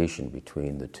differentiation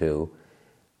between the two,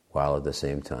 while at the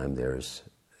same time there's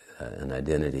an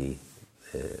identity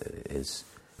is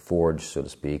forged, so to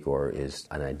speak, or is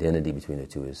an identity between the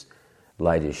two.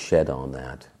 Light is shed on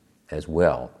that as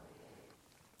well,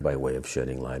 by way of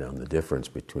shedding light on the difference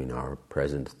between our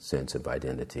present sense of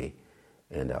identity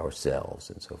and ourselves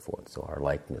and so forth, so our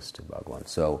likeness to Bhagavan.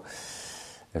 So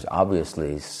there's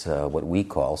obviously what we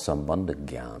call sambandha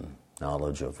gyan,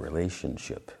 knowledge of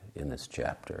relationship in this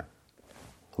chapter.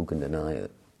 Who can deny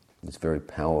it? It's very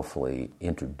powerfully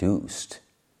introduced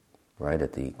right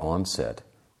at the onset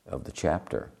of the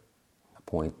chapter, a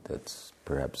point that's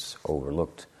perhaps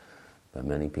overlooked by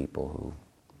many people who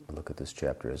look at this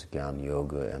chapter as Gyan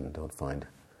Yoga and don't find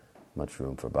much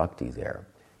room for bhakti there.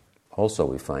 Also,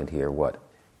 we find here what,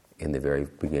 in the very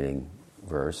beginning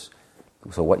verse,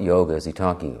 so what yoga is he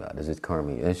talking about? Is it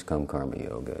Nishkam Karma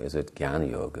Yoga? Is it Jnana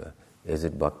Yoga? Is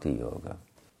it Bhakti Yoga?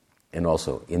 And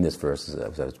also, in this verse,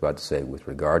 as I was about to say, with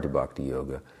regard to Bhakti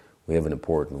Yoga, we have an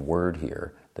important word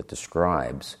here that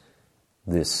describes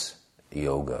this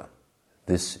yoga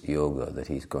that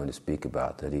he's going to speak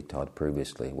about, that he taught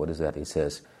previously. What is that? He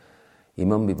says,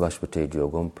 Imam vibhashpate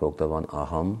yogam proktavan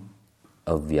aham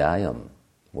avyayam.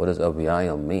 What does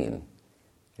avyayam mean?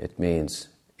 It means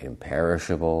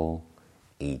imperishable,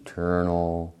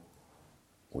 eternal.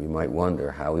 We might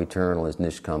wonder, how eternal is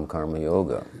Nishkam Karma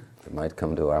Yoga? It might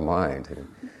come to our mind,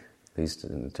 at least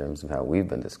in terms of how we've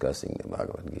been discussing the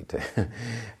Bhagavad-gita.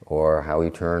 Or how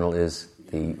eternal is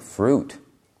the fruit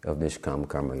of Nishkam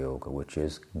Karma Yoga, which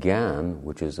is Gyan,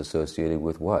 which is associated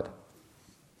with what?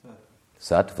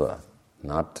 Sattva,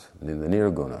 not in the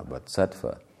nirguna, but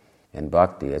sattva. And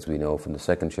bhakti, as we know from the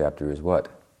second chapter, is what?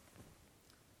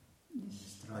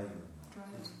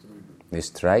 Is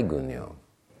trigunyo.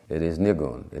 It is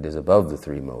nirgun. It is above the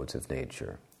three modes of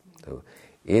nature. So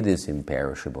it is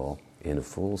imperishable in a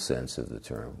full sense of the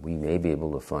term. We may be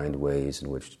able to find ways in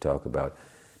which to talk about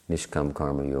Nishkam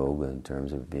Karma Yoga in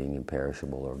terms of being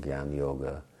imperishable, or Jnana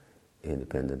Yoga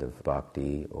independent of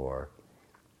bhakti, or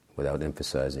without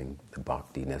emphasizing the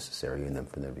bhakti necessary in them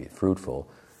for them to be fruitful,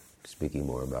 speaking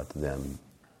more about them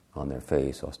on their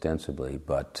face ostensibly,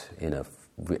 but in a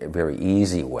very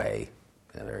easy way,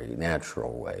 in a very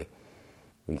natural way,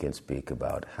 we can speak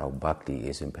about how bhakti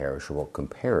is imperishable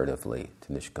comparatively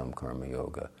to Nishkam Karma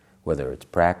Yoga, whether it's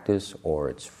practice or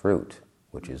it's fruit,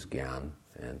 which is Jnana,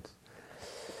 and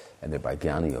thereby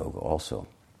Jnana Yoga also.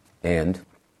 And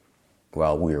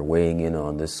while we are weighing in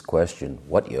on this question,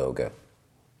 what yoga?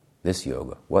 This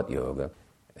yoga, what yoga?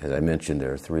 As I mentioned,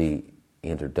 there are three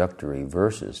introductory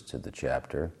verses to the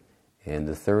chapter, and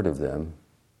the third of them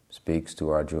speaks to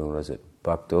Arjuna, what is it?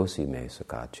 Bhaktosi me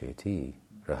sakacheti,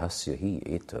 rahasya hi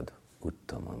etad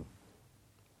uttamam.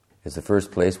 It's the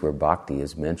first place where bhakti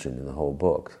is mentioned in the whole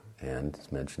book, and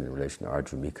it's mentioned in relation to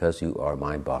Arjuna, because you are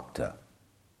my bhakta.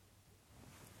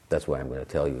 That's why I'm going to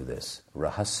tell you this.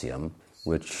 Rahasyam,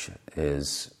 which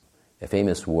is a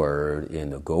famous word in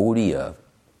the Gaudiya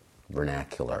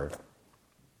vernacular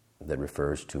that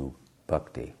refers to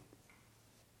bhakti.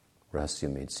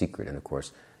 Rahasya means secret, and of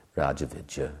course,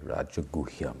 Rajavidya,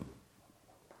 Rajaguhyam.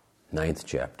 9th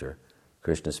chapter,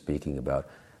 Krishna speaking about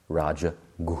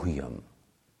Rajaguhyam.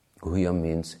 Guhyam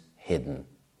means hidden,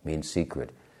 means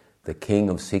secret. The king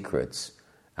of secrets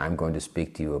I'm going to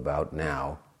speak to you about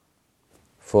now,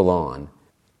 full on,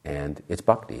 and it's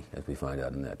bhakti, as we find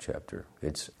out in that chapter.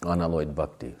 It's unalloyed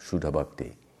bhakti, Shuddha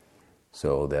bhakti.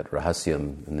 So that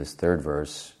Rahasyam in this third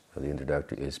verse of the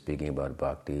introductory is speaking about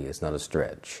bhakti. It's not a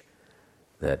stretch.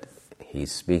 That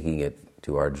he's speaking it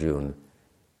to Arjuna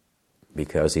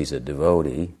because he's a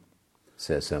devotee,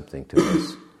 says something to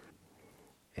us.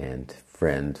 And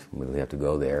friend, we have to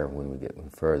go there when we get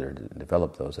further to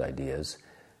develop those ideas.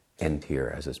 And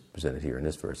here, as is presented here in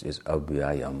this verse, is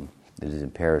abhyayam. It is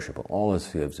imperishable. All this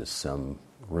gives us some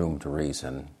room to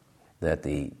reason that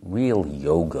the real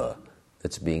yoga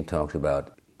that's being talked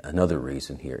about, another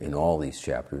reason here in all these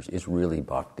chapters, is really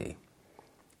bhakti.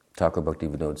 Thakur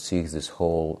Bhaktivinoda sees this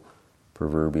whole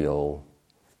proverbial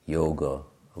yoga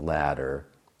ladder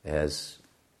as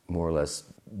more or less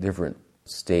different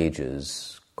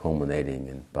stages culminating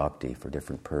in bhakti for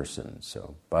different persons.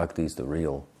 So bhakti is the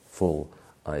real, full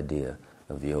idea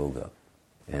of yoga.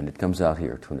 And it comes out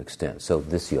here to an extent. So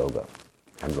this yoga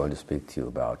I'm going to speak to you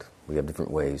about. We have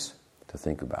different ways to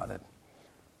think about it.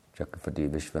 Chakravarti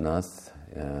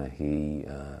Vishwanath, he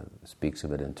speaks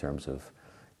of it in terms of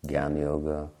Jnana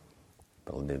Yoga.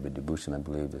 Baladev Vidyabhushan, I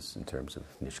believe, is in terms of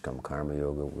Nishkam Karma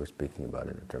Yoga. We're speaking about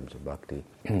it in terms of bhakti.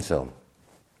 So,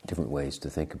 different ways to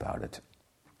think about it.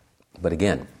 But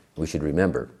again, we should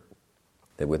remember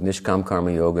that with Nishkam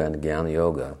Karma Yoga and Jnana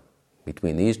Yoga,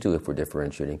 between these two, if we're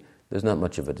differentiating, there's not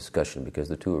much of a discussion because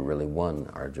the two are really one,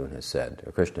 Arjuna has said,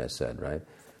 or Krishna has said, right?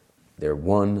 They're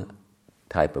one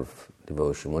type of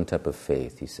devotion, one type of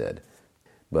faith, he said.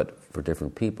 But for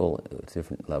different people, with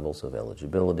different levels of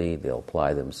eligibility, they'll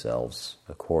apply themselves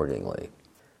accordingly.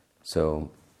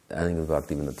 So I think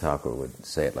Bhaktivinoda Thakur would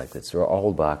say it like this: they're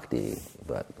all bhakti,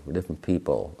 but for different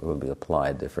people, it will be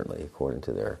applied differently according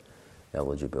to their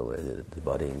eligibility, the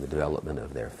budding, the development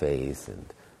of their faith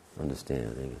and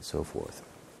understanding and so forth.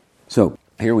 So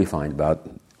here we find about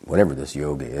whatever this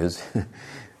yoga is,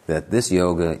 that this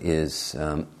yoga is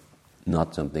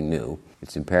not something new.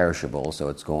 It's imperishable, so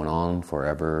it's going on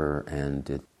forever,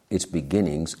 and its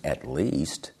beginnings, at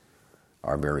least,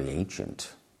 are very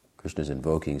ancient. Krishna is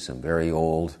invoking some very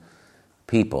old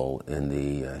people in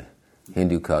the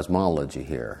Hindu cosmology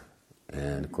here.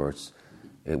 And, of course,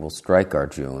 it will strike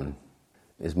Arjuna,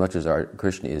 as much as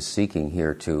Krishna is seeking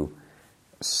here to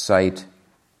cite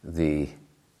the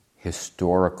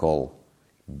historical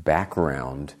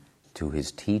background to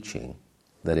his teaching,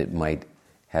 that it might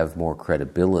have more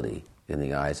credibility in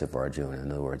the eyes of Arjuna.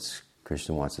 In other words,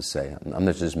 Krishna wants to say, I'm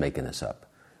not just making this up,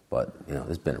 but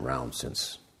it's been around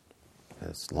since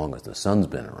as long as the sun's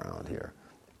been around here.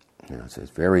 So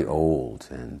it's very old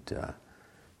and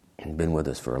been with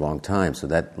us for a long time. So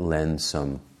that lends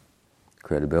some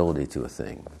credibility to a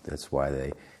thing. That's why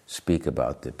they speak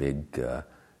about the big,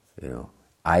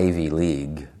 Ivy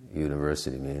League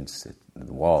university. Means that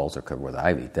the walls are covered with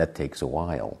ivy. That takes a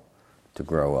while to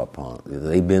grow up on.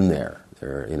 They've been there.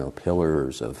 They're,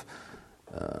 pillars of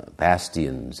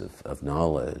bastions of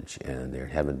knowledge, and they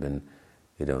haven't been,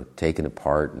 taken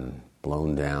apart and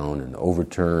blown down and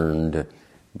overturned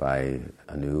by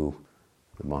a new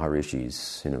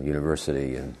Maharishi's,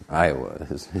 university in Iowa.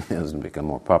 It hasn't become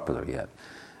more popular yet.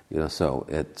 So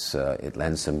it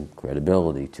lends some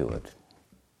credibility to it.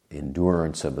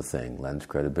 Endurance of a thing lends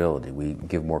credibility. We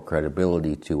give more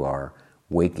credibility to our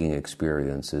waking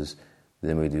experiences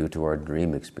than we do to our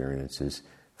dream experiences,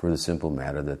 for the simple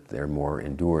matter that they're more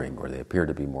enduring, or they appear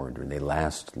to be more enduring. They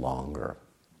last longer.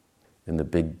 In the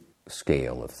big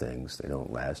scale of things, they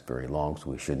don't last very long, so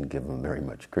we shouldn't give them very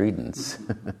much credence.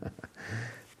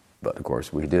 But of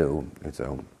course we do. And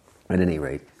so, at any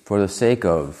rate, for the sake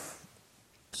of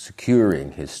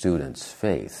securing his students'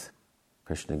 faith,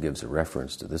 Krishna gives a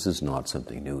reference to this is not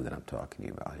something new that I'm talking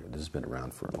to you about here. This has been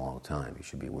around for a long time. You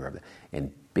should be aware of it.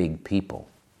 And big people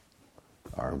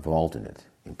are involved in it,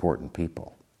 important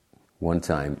people. One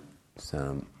time,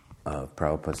 some of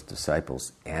Prabhupada's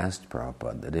disciples asked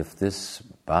Prabhupada that if this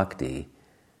bhakti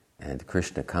and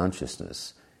Krishna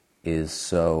consciousness is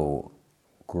so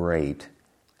great,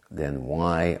 then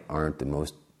why aren't the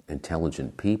most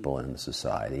intelligent people in the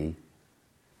society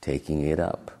taking it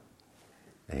up?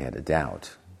 They had a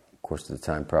doubt. Of course, at the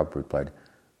time, Prabhupada replied,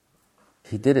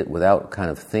 he did it without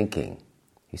kind of thinking.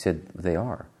 He said, they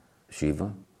are.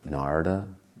 Shiva, Narada,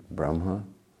 Brahma.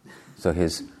 So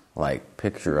his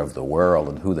picture of the world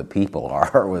and who the people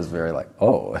are was very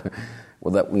well,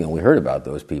 that we heard about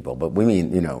those people, but we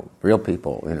mean, real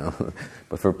people,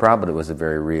 But for Prabhupada, it was a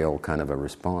very real kind of a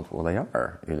response. Well, they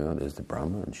are, there's the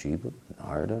Brahma and Shiva, and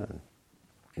Narada, and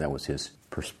that was his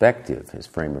perspective, his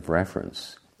frame of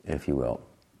reference, if you will.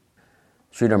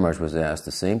 Sridhar Maharaj was asked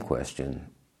the same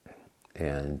question,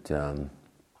 and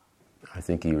I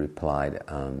think he replied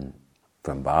from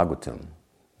Bhagavatam,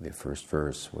 the first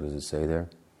verse. What does it say there?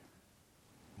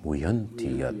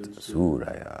 Muyanti yat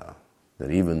suraya.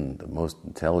 That even the most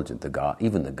intelligent,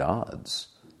 even the gods,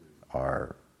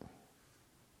 are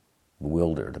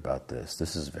bewildered about this.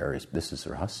 This is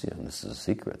rahasya, this is a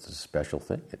secret, this is a special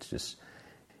thing.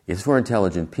 It's for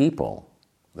intelligent people,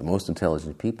 the most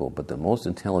intelligent people, but the most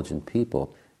intelligent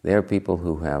people, they are people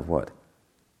who have what?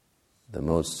 The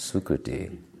most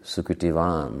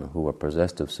sukritivan, who are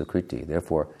possessed of sukriti.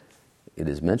 Therefore, it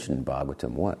is mentioned in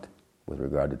Bhagavatam what? With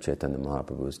regard to Chaitanya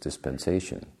Mahaprabhu's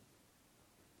dispensation.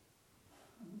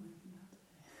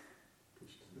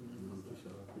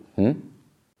 That's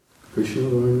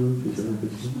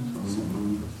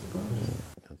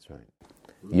right.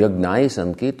 Yagnai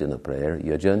Sankirtana prayer,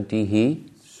 yajanti hi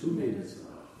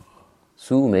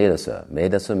sumedasa.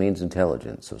 Medasa means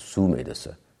intelligence, so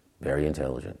sumedasa, very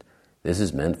intelligent. This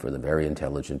is meant for the very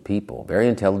intelligent people. Very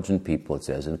intelligent people, it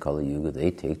says in Kali Yuga,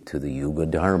 they take to the Yuga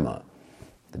Dharma,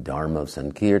 the Dharma of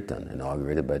Sankirtan,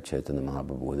 inaugurated by Chaitanya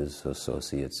Mahaprabhu with his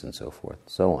associates and so forth,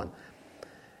 so on.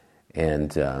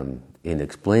 And in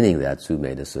explaining that,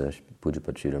 Sumedasa,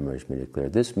 Pujapad Sridhar Maharaj made it clear,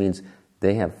 this means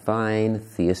they have fine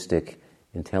theistic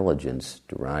intelligence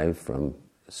derived from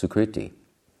Sukriti,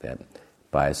 that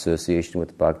by association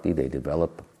with Bhakti, they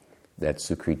develop that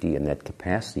Sukriti and that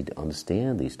capacity to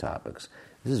understand these topics.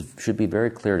 This should be very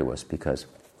clear to us, because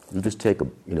you just take a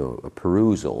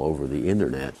perusal over the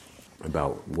internet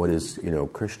about what is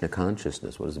Krishna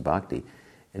consciousness, what is Bhakti,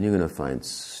 and you're going to find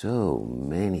so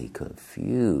many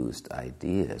confused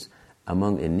ideas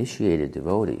among initiated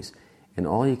devotees. And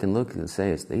all you can look and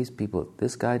say is,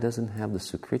 this guy doesn't have the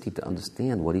Sukriti to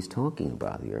understand what he's talking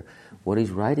about here, what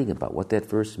he's writing about, what that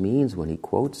verse means when he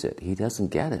quotes it. He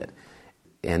doesn't get it.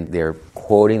 And they're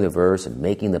quoting the verse and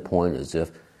making the point as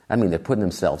if, they're putting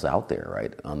themselves out there,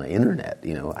 right, on the internet.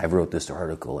 I wrote this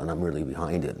article and I'm really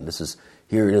behind it. And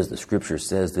here it is, the scripture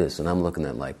says this. And I'm looking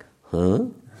at it like, huh?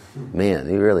 Man,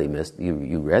 you really missed,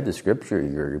 you read the scripture,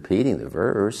 you're repeating the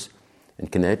verse and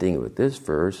connecting it with this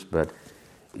verse, but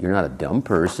you're not a dumb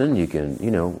person. You can,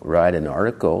 write an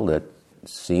article that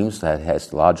seems that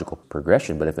has logical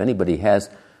progression, but if anybody has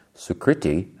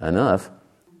Sukriti enough,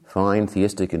 fine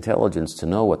theistic intelligence to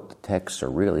know what the texts are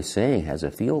really saying, has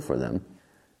a feel for them,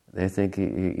 they think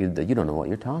you don't know what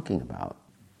you're talking about.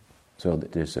 So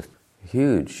there's a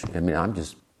huge, I'm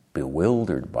just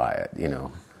bewildered by it,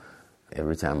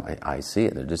 Every time I see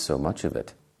it, there's just so much of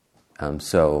it.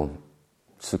 So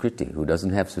Sukriti, who doesn't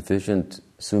have sufficient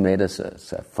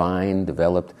sumedasa, fine,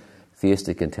 developed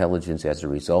theistic intelligence as a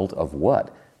result of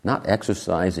what? Not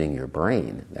exercising your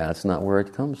brain. That's not where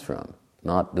it comes from.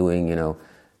 Not doing,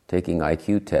 taking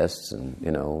IQ tests and,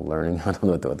 learning how to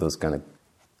know those kind of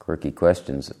quirky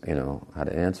questions, how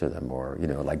to answer them. Or,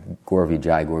 like Gaur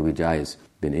Vijay has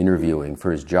been interviewing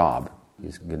for his job.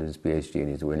 He's getting his PhD and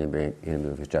he's interviewing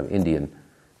for his job, Indian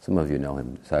Some of you know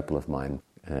him, disciple of mine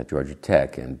at Georgia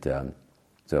Tech, and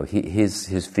so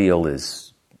his field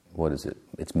is, what is it?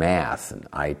 It's math and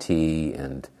IT,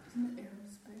 and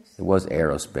it was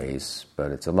aerospace,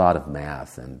 but it's a lot of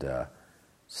math and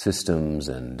systems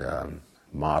and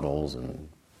models and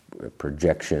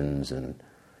projections and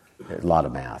a lot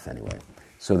of math anyway.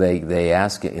 So they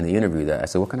ask in the interview that I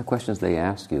said, what kind of questions they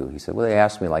ask you? He said, well, they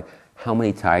asked me like, how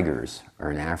many tigers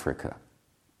are in Africa?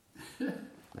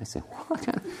 I said, what?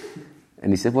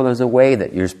 And he said, well, there's a way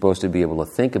that you're supposed to be able to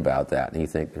think about that. And you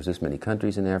think, there's this many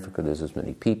countries in Africa, there's this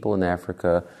many people in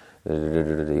Africa,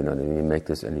 you know, you make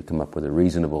this, and you come up with a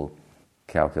reasonable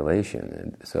calculation.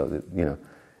 And so, you know,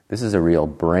 this is a real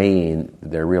brain,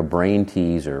 they're real brain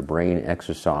teaser, brain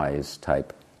exercise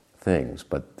type things.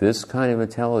 But this kind of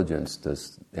intelligence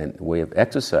and way of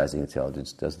exercising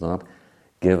intelligence does not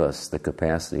give us the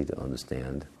capacity to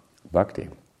understand bhakti.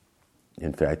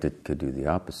 In fact, it could do the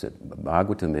opposite.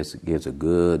 Bhagavatam gives a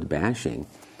good bashing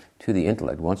to the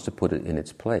intellect, wants to put it in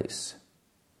its place.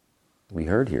 We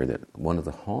heard here that one of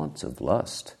the haunts of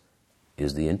lust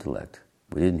is the intellect.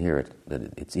 We didn't hear it,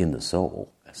 that it's in the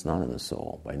soul. It's not in the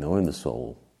soul. By knowing the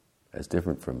soul as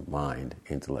different from mind,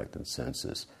 intellect, and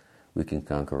senses, we can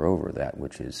conquer over that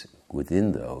which is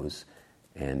within those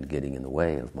and getting in the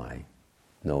way of my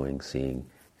knowing, seeing,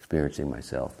 experiencing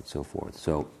myself, and so forth.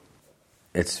 So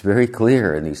it's very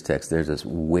clear in these texts, there's this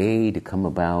way to come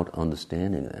about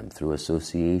understanding them through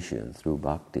association, through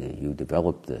bhakti. You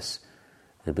develop this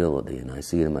ability, and I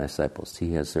see it in my disciples.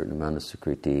 He has a certain amount of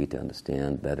sukriti to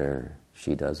understand better,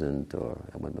 she doesn't, or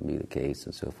that wouldn't be the case,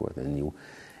 and so forth. And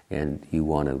you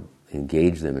want to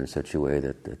engage them in such a way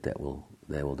that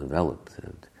will develop.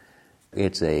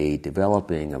 It's a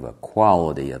developing of a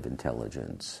quality of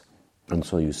intelligence. And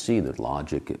so you see that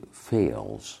logic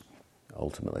fails,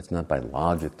 ultimately. It's not by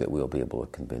logic that we'll be able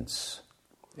to convince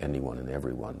anyone and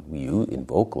everyone. We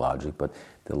invoke logic, but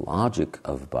the logic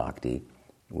of bhakti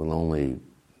will only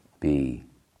be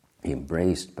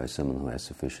embraced by someone who has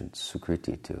sufficient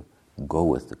sukriti to go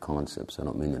with the concepts. I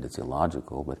don't mean that it's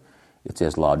illogical, but it's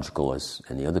as logical as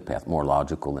any other path, more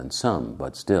logical than some,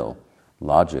 but still,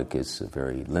 logic is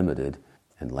very limited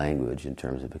in language in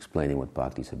terms of explaining what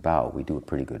bhakti is about. We do a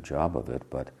pretty good job of it,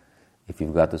 but if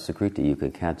you've got the sukriti, you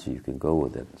can catch it, you can go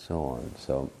with it, and so on.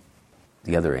 So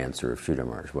the other answer of Sridhar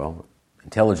Maharaj, well,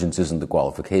 intelligence isn't the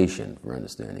qualification for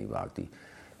understanding bhakti.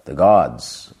 The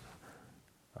gods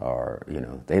are,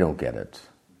 they don't get it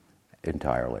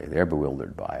entirely. They're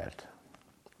bewildered by it.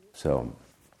 So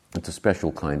it's a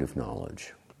special kind of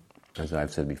knowledge. As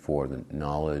I've said before, the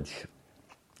knowledge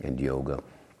and yoga,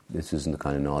 this isn't the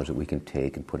kind of knowledge that we can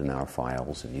take and put in our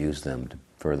files and use them to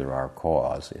further our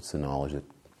cause. It's the knowledge that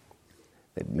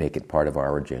make it part of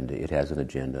our agenda. It has an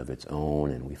agenda of its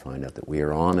own, and we find out that we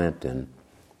are on it, and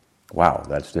wow,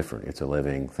 that's different. It's a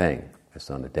living thing. It's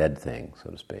not a dead thing, so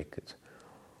to speak. It's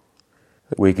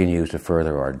that we can use to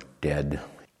further our dead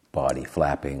body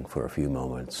flapping for a few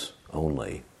moments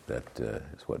only. That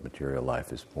is what material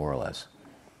life is more or less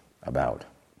about,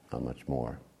 not much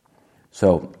more.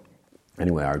 So,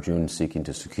 anyway, Arjuna's seeking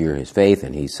to secure his faith,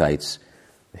 and he cites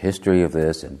the history of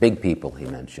this, and big people he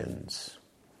mentions.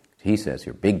 He says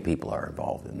here, big people are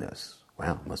involved in this.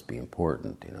 Wow, it must be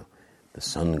important, the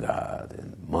sun god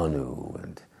and Manu,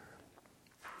 and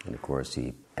of course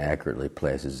he accurately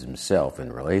places himself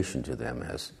in relation to them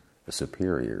as a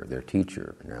superior, their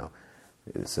teacher. Now,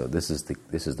 so this is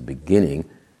the beginning,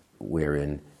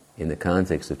 wherein, in the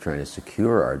context of trying to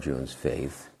secure Arjuna's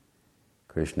faith,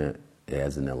 Krishna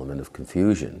adds an element of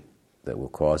confusion that will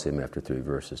cause him, after 3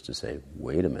 verses, to say,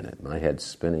 wait a minute, my head's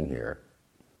spinning here.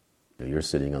 You're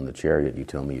sitting on the chariot, you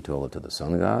tell me you told it to the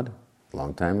sun god a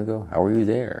long time ago? How are you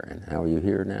there? And how are you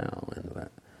here now?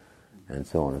 And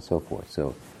so on and so forth.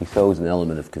 So he throws an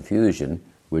element of confusion,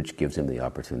 which gives him the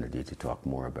opportunity to talk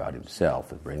more about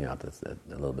himself and bring out a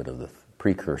little bit of the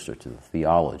precursor to the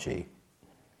theology,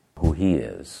 who he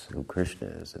is, who Krishna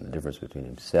is, and the difference between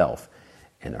himself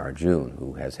and Arjuna,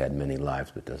 who has had many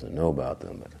lives but doesn't know about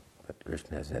them, but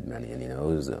Krishna has had many and he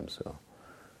knows them. So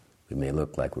we may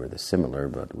look like we're similar,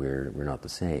 but we're not the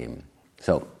same.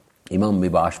 So, imam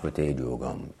vibhashpate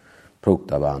yogam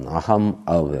pruktavan aham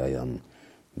avyayam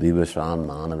vibhasran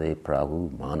manave prabhu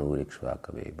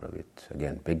manurikshvakave bravit.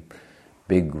 Again,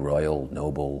 big royal,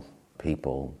 noble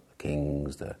people,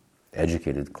 kings, the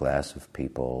educated class of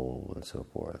people, and so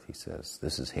forth. He says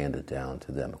this is handed down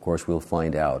to them. Of course, we'll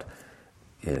find out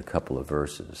in a couple of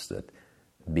verses that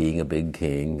being a big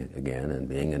king, again, and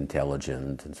being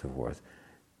intelligent and so forth,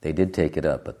 they did take it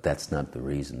up, but that's not the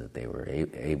reason that they were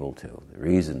able to. The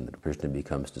reason that Krishna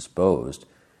becomes disposed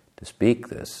to speak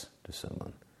this to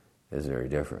someone is very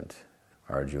different.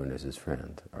 Arjuna is his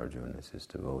friend. Arjuna is his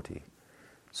devotee.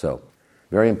 So,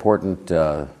 very important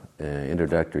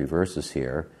introductory verses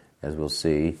here, as we'll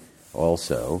see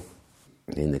also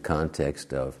in the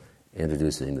context of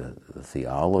introducing the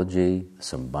theology,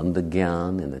 Sambandha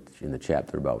Gyan, in the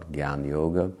chapter about Gyan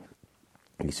Yoga.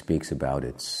 He speaks about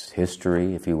its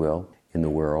history, if you will, in the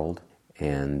world,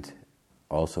 and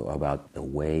also about the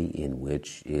way in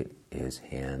which it is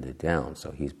handed down.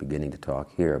 So he's beginning to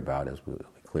talk here about, as will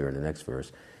be clear in the next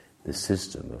verse, the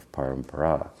system of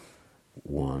parampara,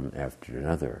 one after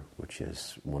another, which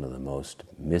is one of the most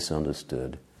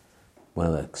misunderstood, one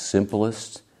of the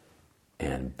simplest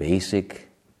and basic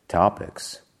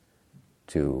topics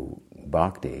to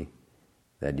bhakti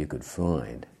that you could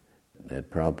find, that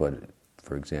Prabhupada,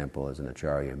 for example, as an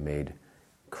acharya, made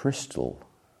crystal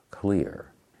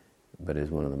clear, but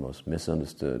is one of the most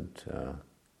misunderstood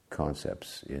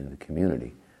concepts in the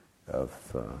community of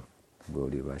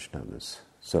Gaudiya Vaishnavas.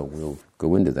 So we'll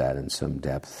go into that in some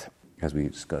depth as we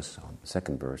discuss on the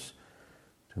second verse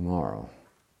tomorrow.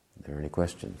 Are there any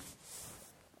questions?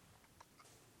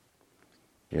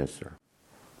 Yes, sir.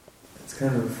 It's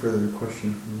kind of a further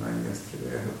question from mine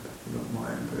yesterday, I hope you don't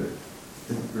mind, but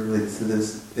it relates to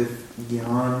this. If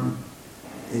Gyan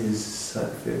is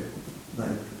sattvic, like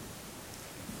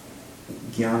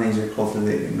Jnanis are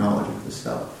cultivating knowledge of the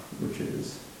self, which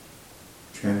is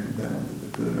transcendental to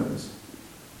the gunas.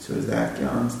 So is that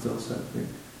Gyan still sattvic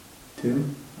too?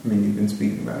 I mean, you've been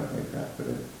speaking about it like that, but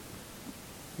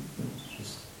it's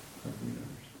just like me to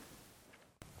understand.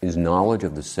 Is knowledge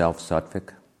of the self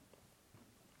sattvic?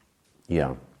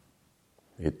 Yeah.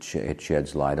 It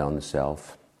sheds light on the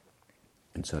self.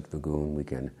 In Sattva-gun, we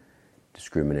can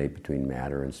discriminate between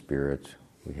matter and spirit.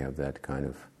 We have that kind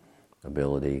of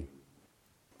ability.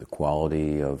 The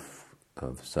quality of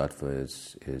sattva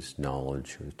is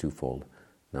knowledge, twofold,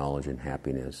 knowledge and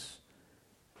happiness.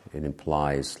 It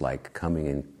implies like coming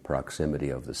in proximity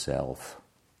of the self.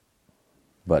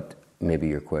 But maybe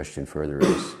your question further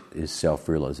is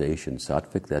self-realization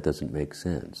sattvic? That doesn't make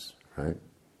sense, right?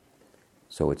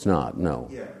 So it's not, no.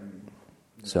 Yeah.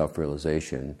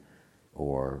 Self-realization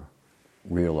or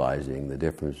realizing the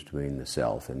difference between the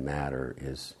self and matter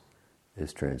is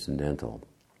transcendental.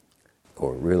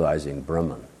 Or realizing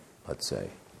Brahman, let's say.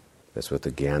 That's what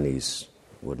the Jnanis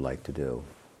would like to do.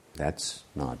 That's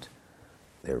not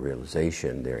their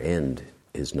realization, their end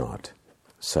is not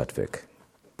sattvic.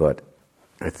 But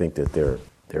I think that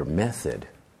their method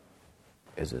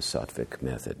is a sattvic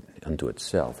method unto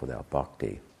itself without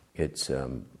bhakti. It's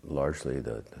largely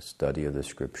the study of the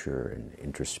scripture and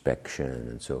introspection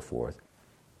and so forth.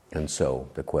 And so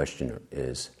the question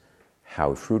is,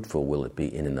 how fruitful will it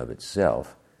be in and of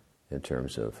itself in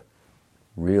terms of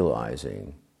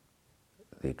realizing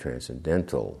the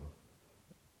transcendental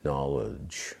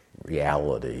knowledge,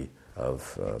 reality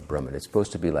of Brahman? It's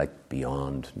supposed to be like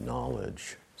beyond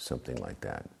knowledge, something like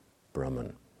that,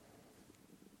 Brahman.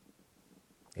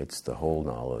 It's the whole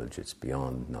knowledge, it's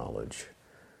beyond knowledge.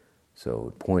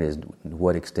 So the point is, to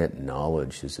what extent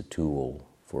knowledge is a tool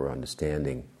for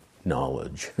understanding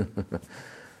knowledge,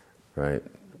 right?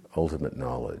 Ultimate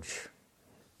knowledge.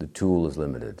 The tool is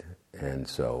limited, and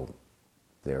so,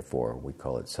 therefore, we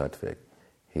call it sattvic.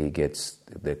 He gets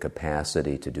the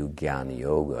capacity to do Jnana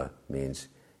Yoga, means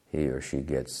he or she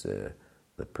gets the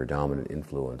predominant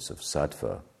influence of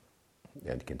sattva,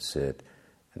 and can sit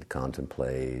and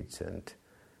contemplate, and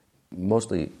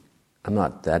mostly, I'm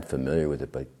not that familiar with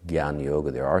it, but Jnana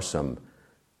Yoga,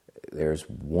 there's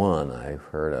one I've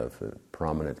heard of, a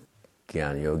prominent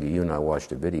Jnana Yogi. You and I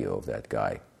watched a video of that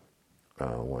guy.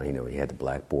 He had the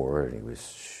blackboard and he was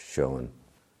showing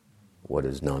what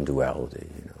is non-duality,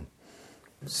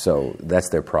 So that's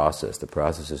their process. The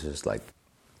process is just like,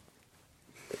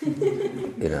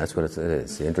 that's what it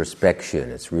is. The introspection.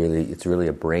 It's really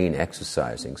a brain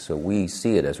exercising. So we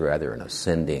see it as rather an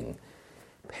ascending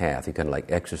path. You kind of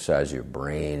like exercise your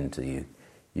brain until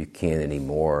you can't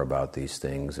anymore about these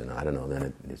things, and I don't know.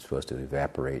 Then it's supposed to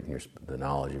evaporate, and the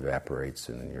knowledge evaporates,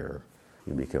 and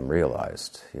you become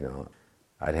realized.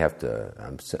 I'd have to.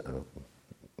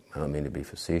 I don't mean to be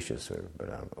facetious, but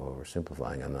I'm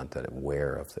oversimplifying. I'm not that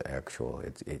aware of the actual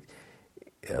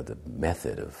the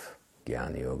method of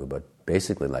Jnana Yoga, but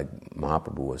basically, like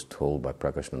Mahaprabhu was told by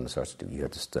Prakashananda Saraswati, you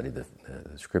have to study the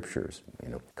scriptures,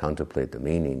 contemplate the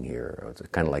meaning here. It's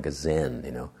kind of like a Zen,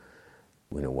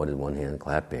 what is one hand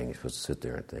clapping? You're supposed to sit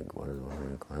there and think, what is one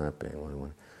hand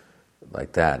clapping?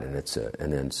 Like that,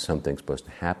 and then something's supposed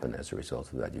to happen as a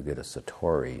result of that. You get a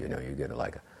satori, you get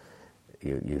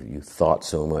you thought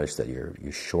so much that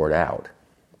you short out,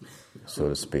 so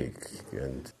to speak,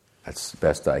 and that's the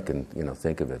best I can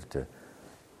think of it.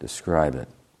 describe it.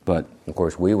 But, of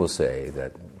course, we will say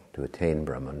that to attain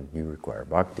Brahman, you require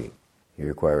bhakti. You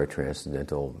require a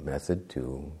transcendental method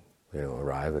to,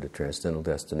 arrive at a transcendental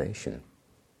destination.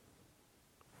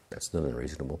 That's not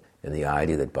unreasonable. And the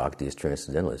idea that bhakti is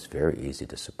transcendental is very easy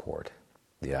to support.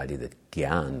 The idea that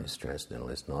gyan is transcendental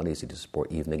is not easy to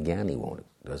support. Even a jnani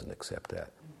doesn't accept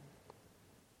that.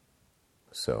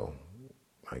 So,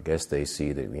 I guess they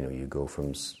see that, you go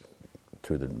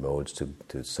through the modes to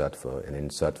sattva, and in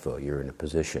sattva you're in a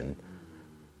position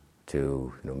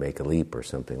to, make a leap or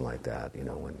something like that,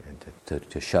 and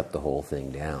to shut the whole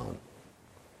thing down,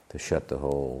 to shut the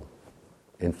whole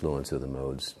influence of the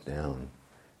modes down.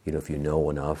 If you know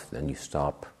enough, then you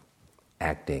stop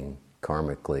acting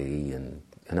karmically, and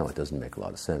I know it doesn't make a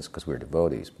lot of sense because we're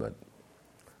devotees,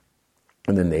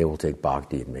 and then they will take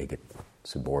bhakti and make it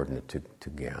subordinate to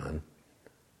gyan.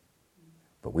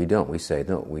 But we don't. We say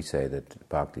no. We say that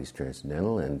bhakti is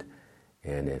transcendental, and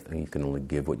if you can only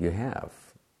give what you have.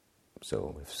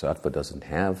 So if sattva doesn't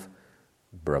have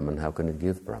Brahman, how can it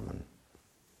give Brahman?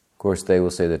 Of course, they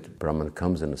will say that Brahman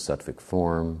comes in a sattvic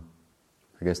form.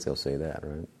 I guess they'll say that,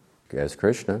 right? As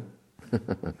Krishna,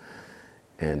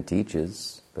 and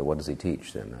teaches. But what does he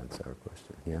teach then? That's our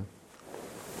question. Yeah.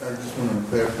 I just want to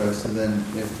clarify. So then,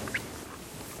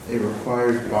 if it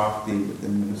requires bhakti, but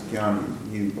then most jnanis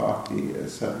view bhakti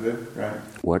as sattvic, right?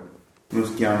 What?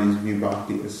 Most jnanis view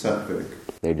bhakti as sattvic.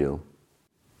 They do.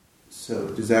 So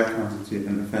does that constitute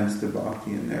an offense to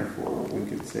bhakti, and therefore we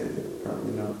could say that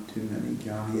probably not too many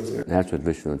jnanis are... That's what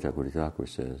Vishnu Chakravarti Thakur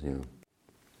says, yeah.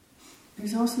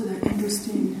 There's also that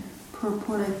interesting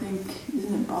purport, I think,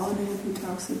 isn't it Baladev, who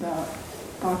talks about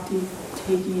bhakti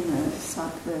taking a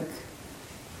sattvic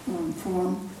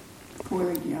form for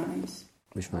the jnanis.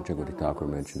 Vishnu Chakravarti Thakur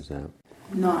mentions that.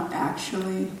 Not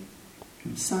actually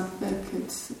sattvic,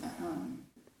 it's...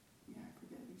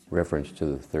 Reference to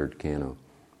the third canto,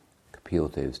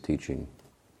 Kapildeva's teaching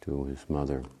to his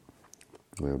mother,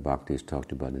 where bhakti is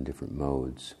talked about in different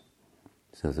modes.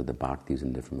 It says that the bhakti is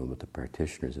in different mode, but the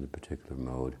practitioner is in a particular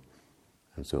mode.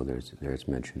 And so there it's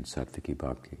mentioned sattviki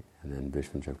bhakti. And then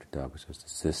Vishnu Chakravarti Thakur says,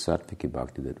 it's this sattviki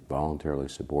bhakti that voluntarily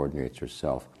subordinates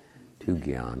herself to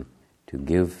gyan, to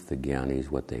give the jnanis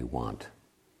what they want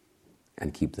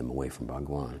and keep them away from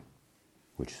Bhagavan,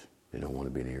 which they don't want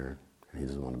to be near, and he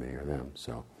doesn't want to be near them.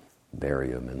 So bury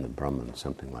him in the Brahman,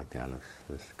 something like that.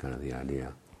 That's kind of the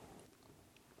idea.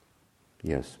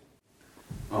 Yes?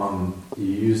 You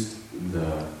used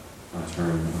the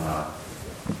term that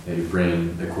your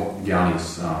brain, the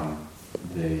jnanis,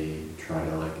 they try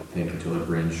to think until their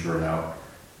brain's short out.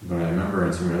 But I remember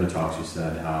in some of your other talks you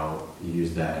said how you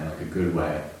used that in a good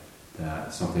way,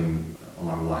 that something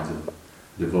along the lines of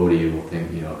devotee will think,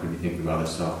 could be thinking about other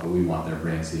stuff, but we want their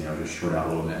brains to, just short out a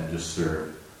little bit and just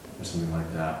serve, or something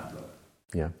like that. But.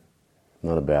 Yeah,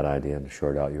 not a bad idea to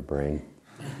short out your brain.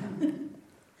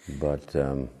 But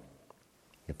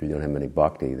if you don't have any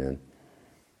bhakti, then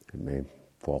it may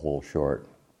fall a little short.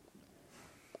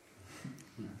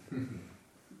 If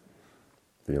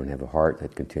you don't have a heart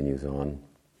that continues on,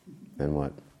 then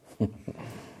what?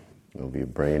 If your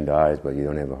brain dies, but you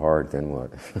don't have a heart, then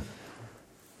what?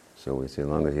 So we say, as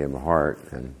long as you have a heart,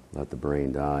 then let the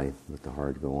brain die, let the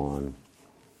heart go on.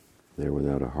 They're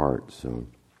without a heart, so...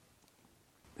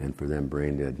 And for them,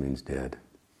 brain dead means dead.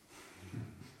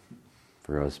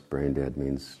 For us, brain dead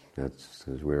means that's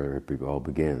where it all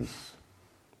begins.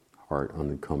 Heart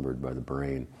unencumbered by the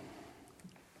brain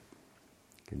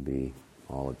can be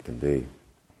all it can be.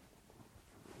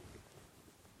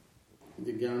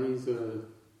 The jnanis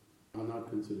are not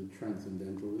considered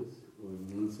transcendentalists, or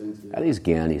in one sense... These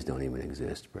jnanis don't even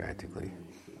exist, practically.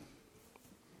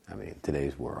 I mean,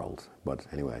 today's world. But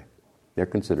anyway, they're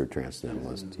considered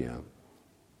transcendentalists, yeah.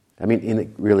 I mean,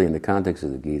 in the context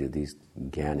of the Gita, these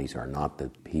jnanis are not the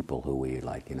people who we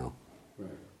right.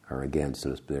 are against.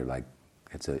 So they're like,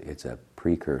 it's a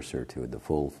precursor to the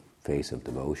full face of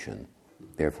devotion.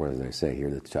 Therefore, as I say here,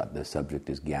 the subject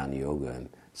is Jnana Yoga, and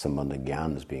Sambandha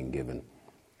Jnana is being given.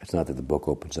 It's not that the book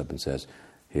opens up and says,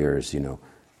 here's, the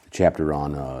chapter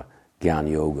on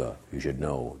Jnana Yoga. You should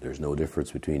know there's no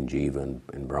difference between Jiva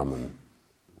and Brahman.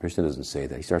 Krishna doesn't say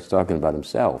that. He starts talking about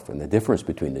himself and the difference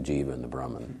between the Jiva and the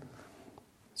Brahman.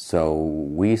 So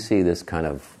we see this kind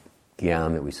of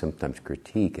Jnana that we sometimes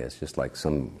critique as just like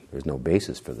there's no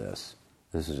basis for this.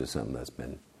 This is just something that's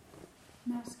been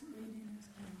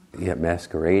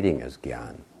masquerading as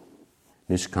Jnana.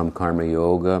 Nishkam Karma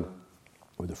Yoga,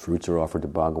 where the fruits are offered to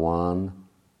Bhagavan.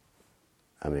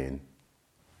 I mean,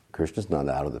 Krishna's not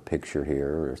out of the picture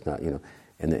here. It's not, and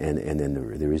then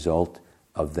the result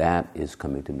of that is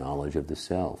coming to knowledge of the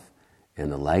self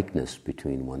and the likeness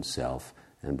between oneself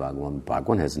And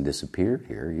Bhagwan hasn't disappeared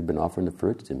here. You've been offering the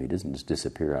fruits to him. He doesn't just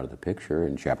disappear out of the picture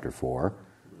in chapter 4.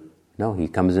 No, he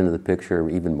comes into the picture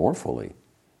even more fully.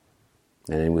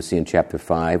 And then we'll see in chapter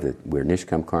 5 that where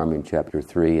Nishkam Karma in chapter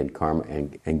 3 and Karma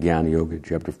and Jnana Yoga in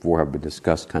chapter 4 have been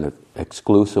discussed kind of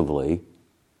exclusively,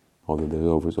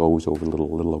 although there's always a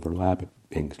little overlapping.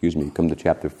 You come to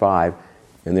chapter 5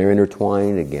 and they're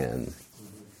intertwined again.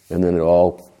 And then it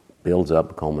all builds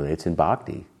up, culminates in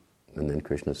bhakti. And then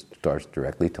Krishna starts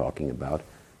directly talking about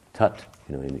tat,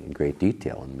 in great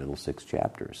detail in the middle 6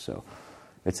 chapters. So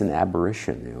it's an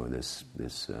aberration,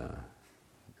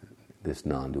 this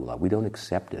non-dual. We don't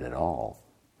accept it at all,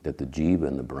 that the jiva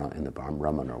and the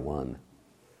Brahman are one,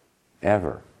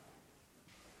 ever,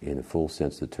 in a full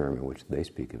sense of the term in which they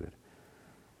speak of it.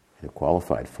 In a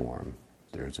qualified form,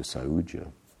 there's a sauja,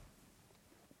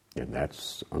 and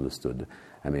that's understood.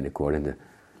 According to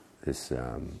this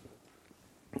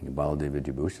Baladeva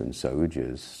Vijabhushan,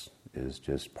 sauja is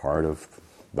just part of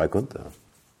Vaikuntha.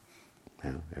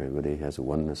 Yeah, everybody has a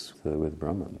oneness with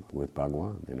Brahman, with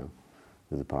Bhagwan,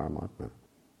 with the Paramatma.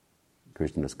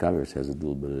 Krishnadas Kaviraj has a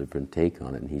little bit of a different take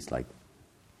on it, and he's like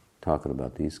talking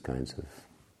about this kind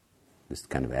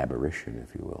of aberration,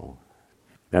 if you will.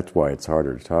 That's why it's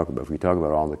harder to talk about. If we talk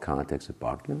about it all in the context of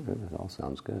bhakti, it all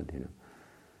sounds good,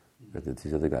 But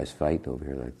these other guys fight over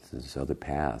here, like this other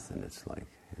path, and it's like,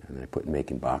 and they're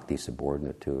making bhakti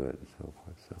subordinate to it, and so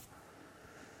forth. So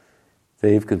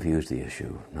they've confused the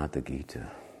issue, not the Gita,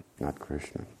 not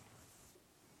Krishna.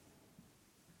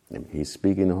 He's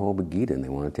speaking the whole Gita, and they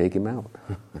want to take him out.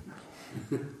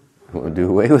 They want to do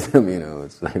away with him,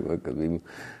 It's like, what could be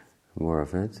more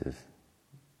offensive?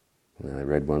 And I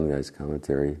read one guy's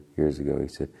commentary years ago. He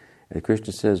said, and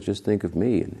Krishna says, just think of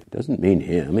me. And it doesn't mean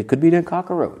him. It could be a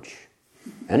cockroach.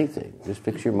 Anything. Just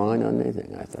fix your mind on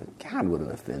anything. I thought, God, what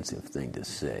an offensive thing to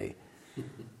say.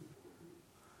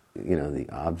 The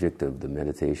object of the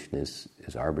meditation is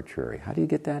arbitrary. How do you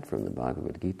get that from the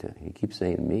Bhagavad-gita? He keeps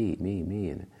saying me,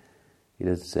 and he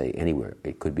doesn't say anywhere.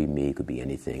 It could be me, it could be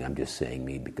anything. I'm just saying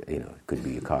me, because, it could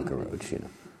be a cockroach,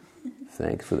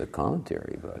 Thanks for the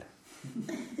commentary, but,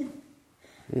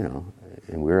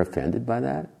 and we're offended by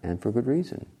that, and for good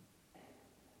reason.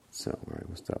 So, all right,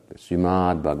 we'll stop this.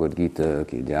 Srimad Bhagavad-gita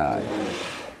ki jai.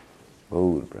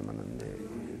 Bol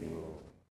Brahmanande.